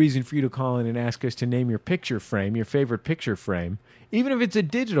not a good reason for you to call in and ask us to name your picture frame, your favorite picture frame, even if it's a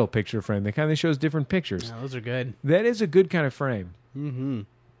digital picture frame that kind of shows different pictures. No, those are good. That is a good kind of frame. Mm-hmm.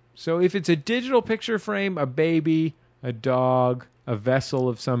 So if it's a digital picture frame, a baby, a dog, a vessel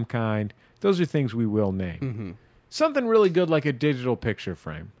of some kind, those are things we will name. Mm-hmm. Something really good like a digital picture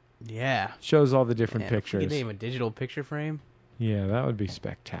frame. Yeah. Shows all the different Man, if we pictures. could name a digital picture frame. Yeah, that would be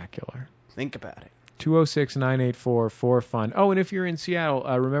spectacular. Think about it. 206-984-4FUN. Oh, and if you're in Seattle,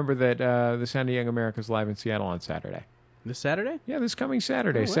 remember that the Sound of Young America is live in Seattle on Saturday. This Saturday? Yeah, this coming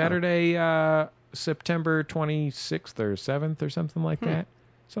Saturday. Oh, wow. Saturday, September 26th or 7th or something like that.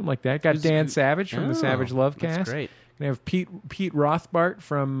 Something like that. Got Who's- Dan Savage from the Savage Love Cast. That's great. Gonna have Pete Rothbart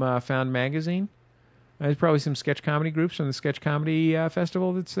from Found Magazine. There's probably some sketch comedy groups from the Sketch Comedy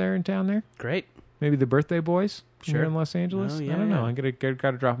Festival that's there in town there. Great. Maybe the Birthday Boys Sure. here in Los Angeles? Oh, yeah, I don't know. yeah. I'm going to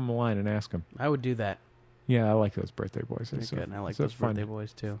gotta drop them a line and ask them. I would do that. Yeah, I like those Birthday Boys. They're It's good. And I like it's a those fun, birthday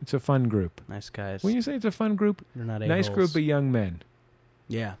boys too. It's a fun group. Nice guys. When you say it's a fun group, They're not nice a-holes. group of young men.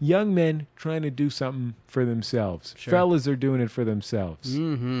 Yeah. Young men trying to do something for themselves. Sure. Fellas are doing it for themselves.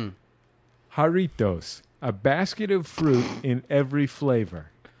 Mm-hmm. Jarritos, a basket of fruit in every flavor.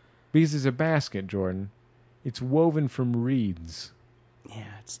 Because it's a basket, Jordan. It's woven from reeds. Yeah,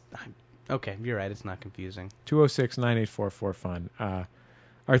 okay, you're right. It's not confusing. 206-9844-FUN.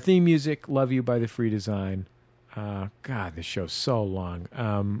 Our theme music, Love You by The Free Design. God, this show's so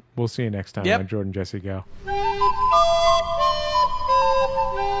long. We'll see you next time Yep. on Jordan Jesse Go.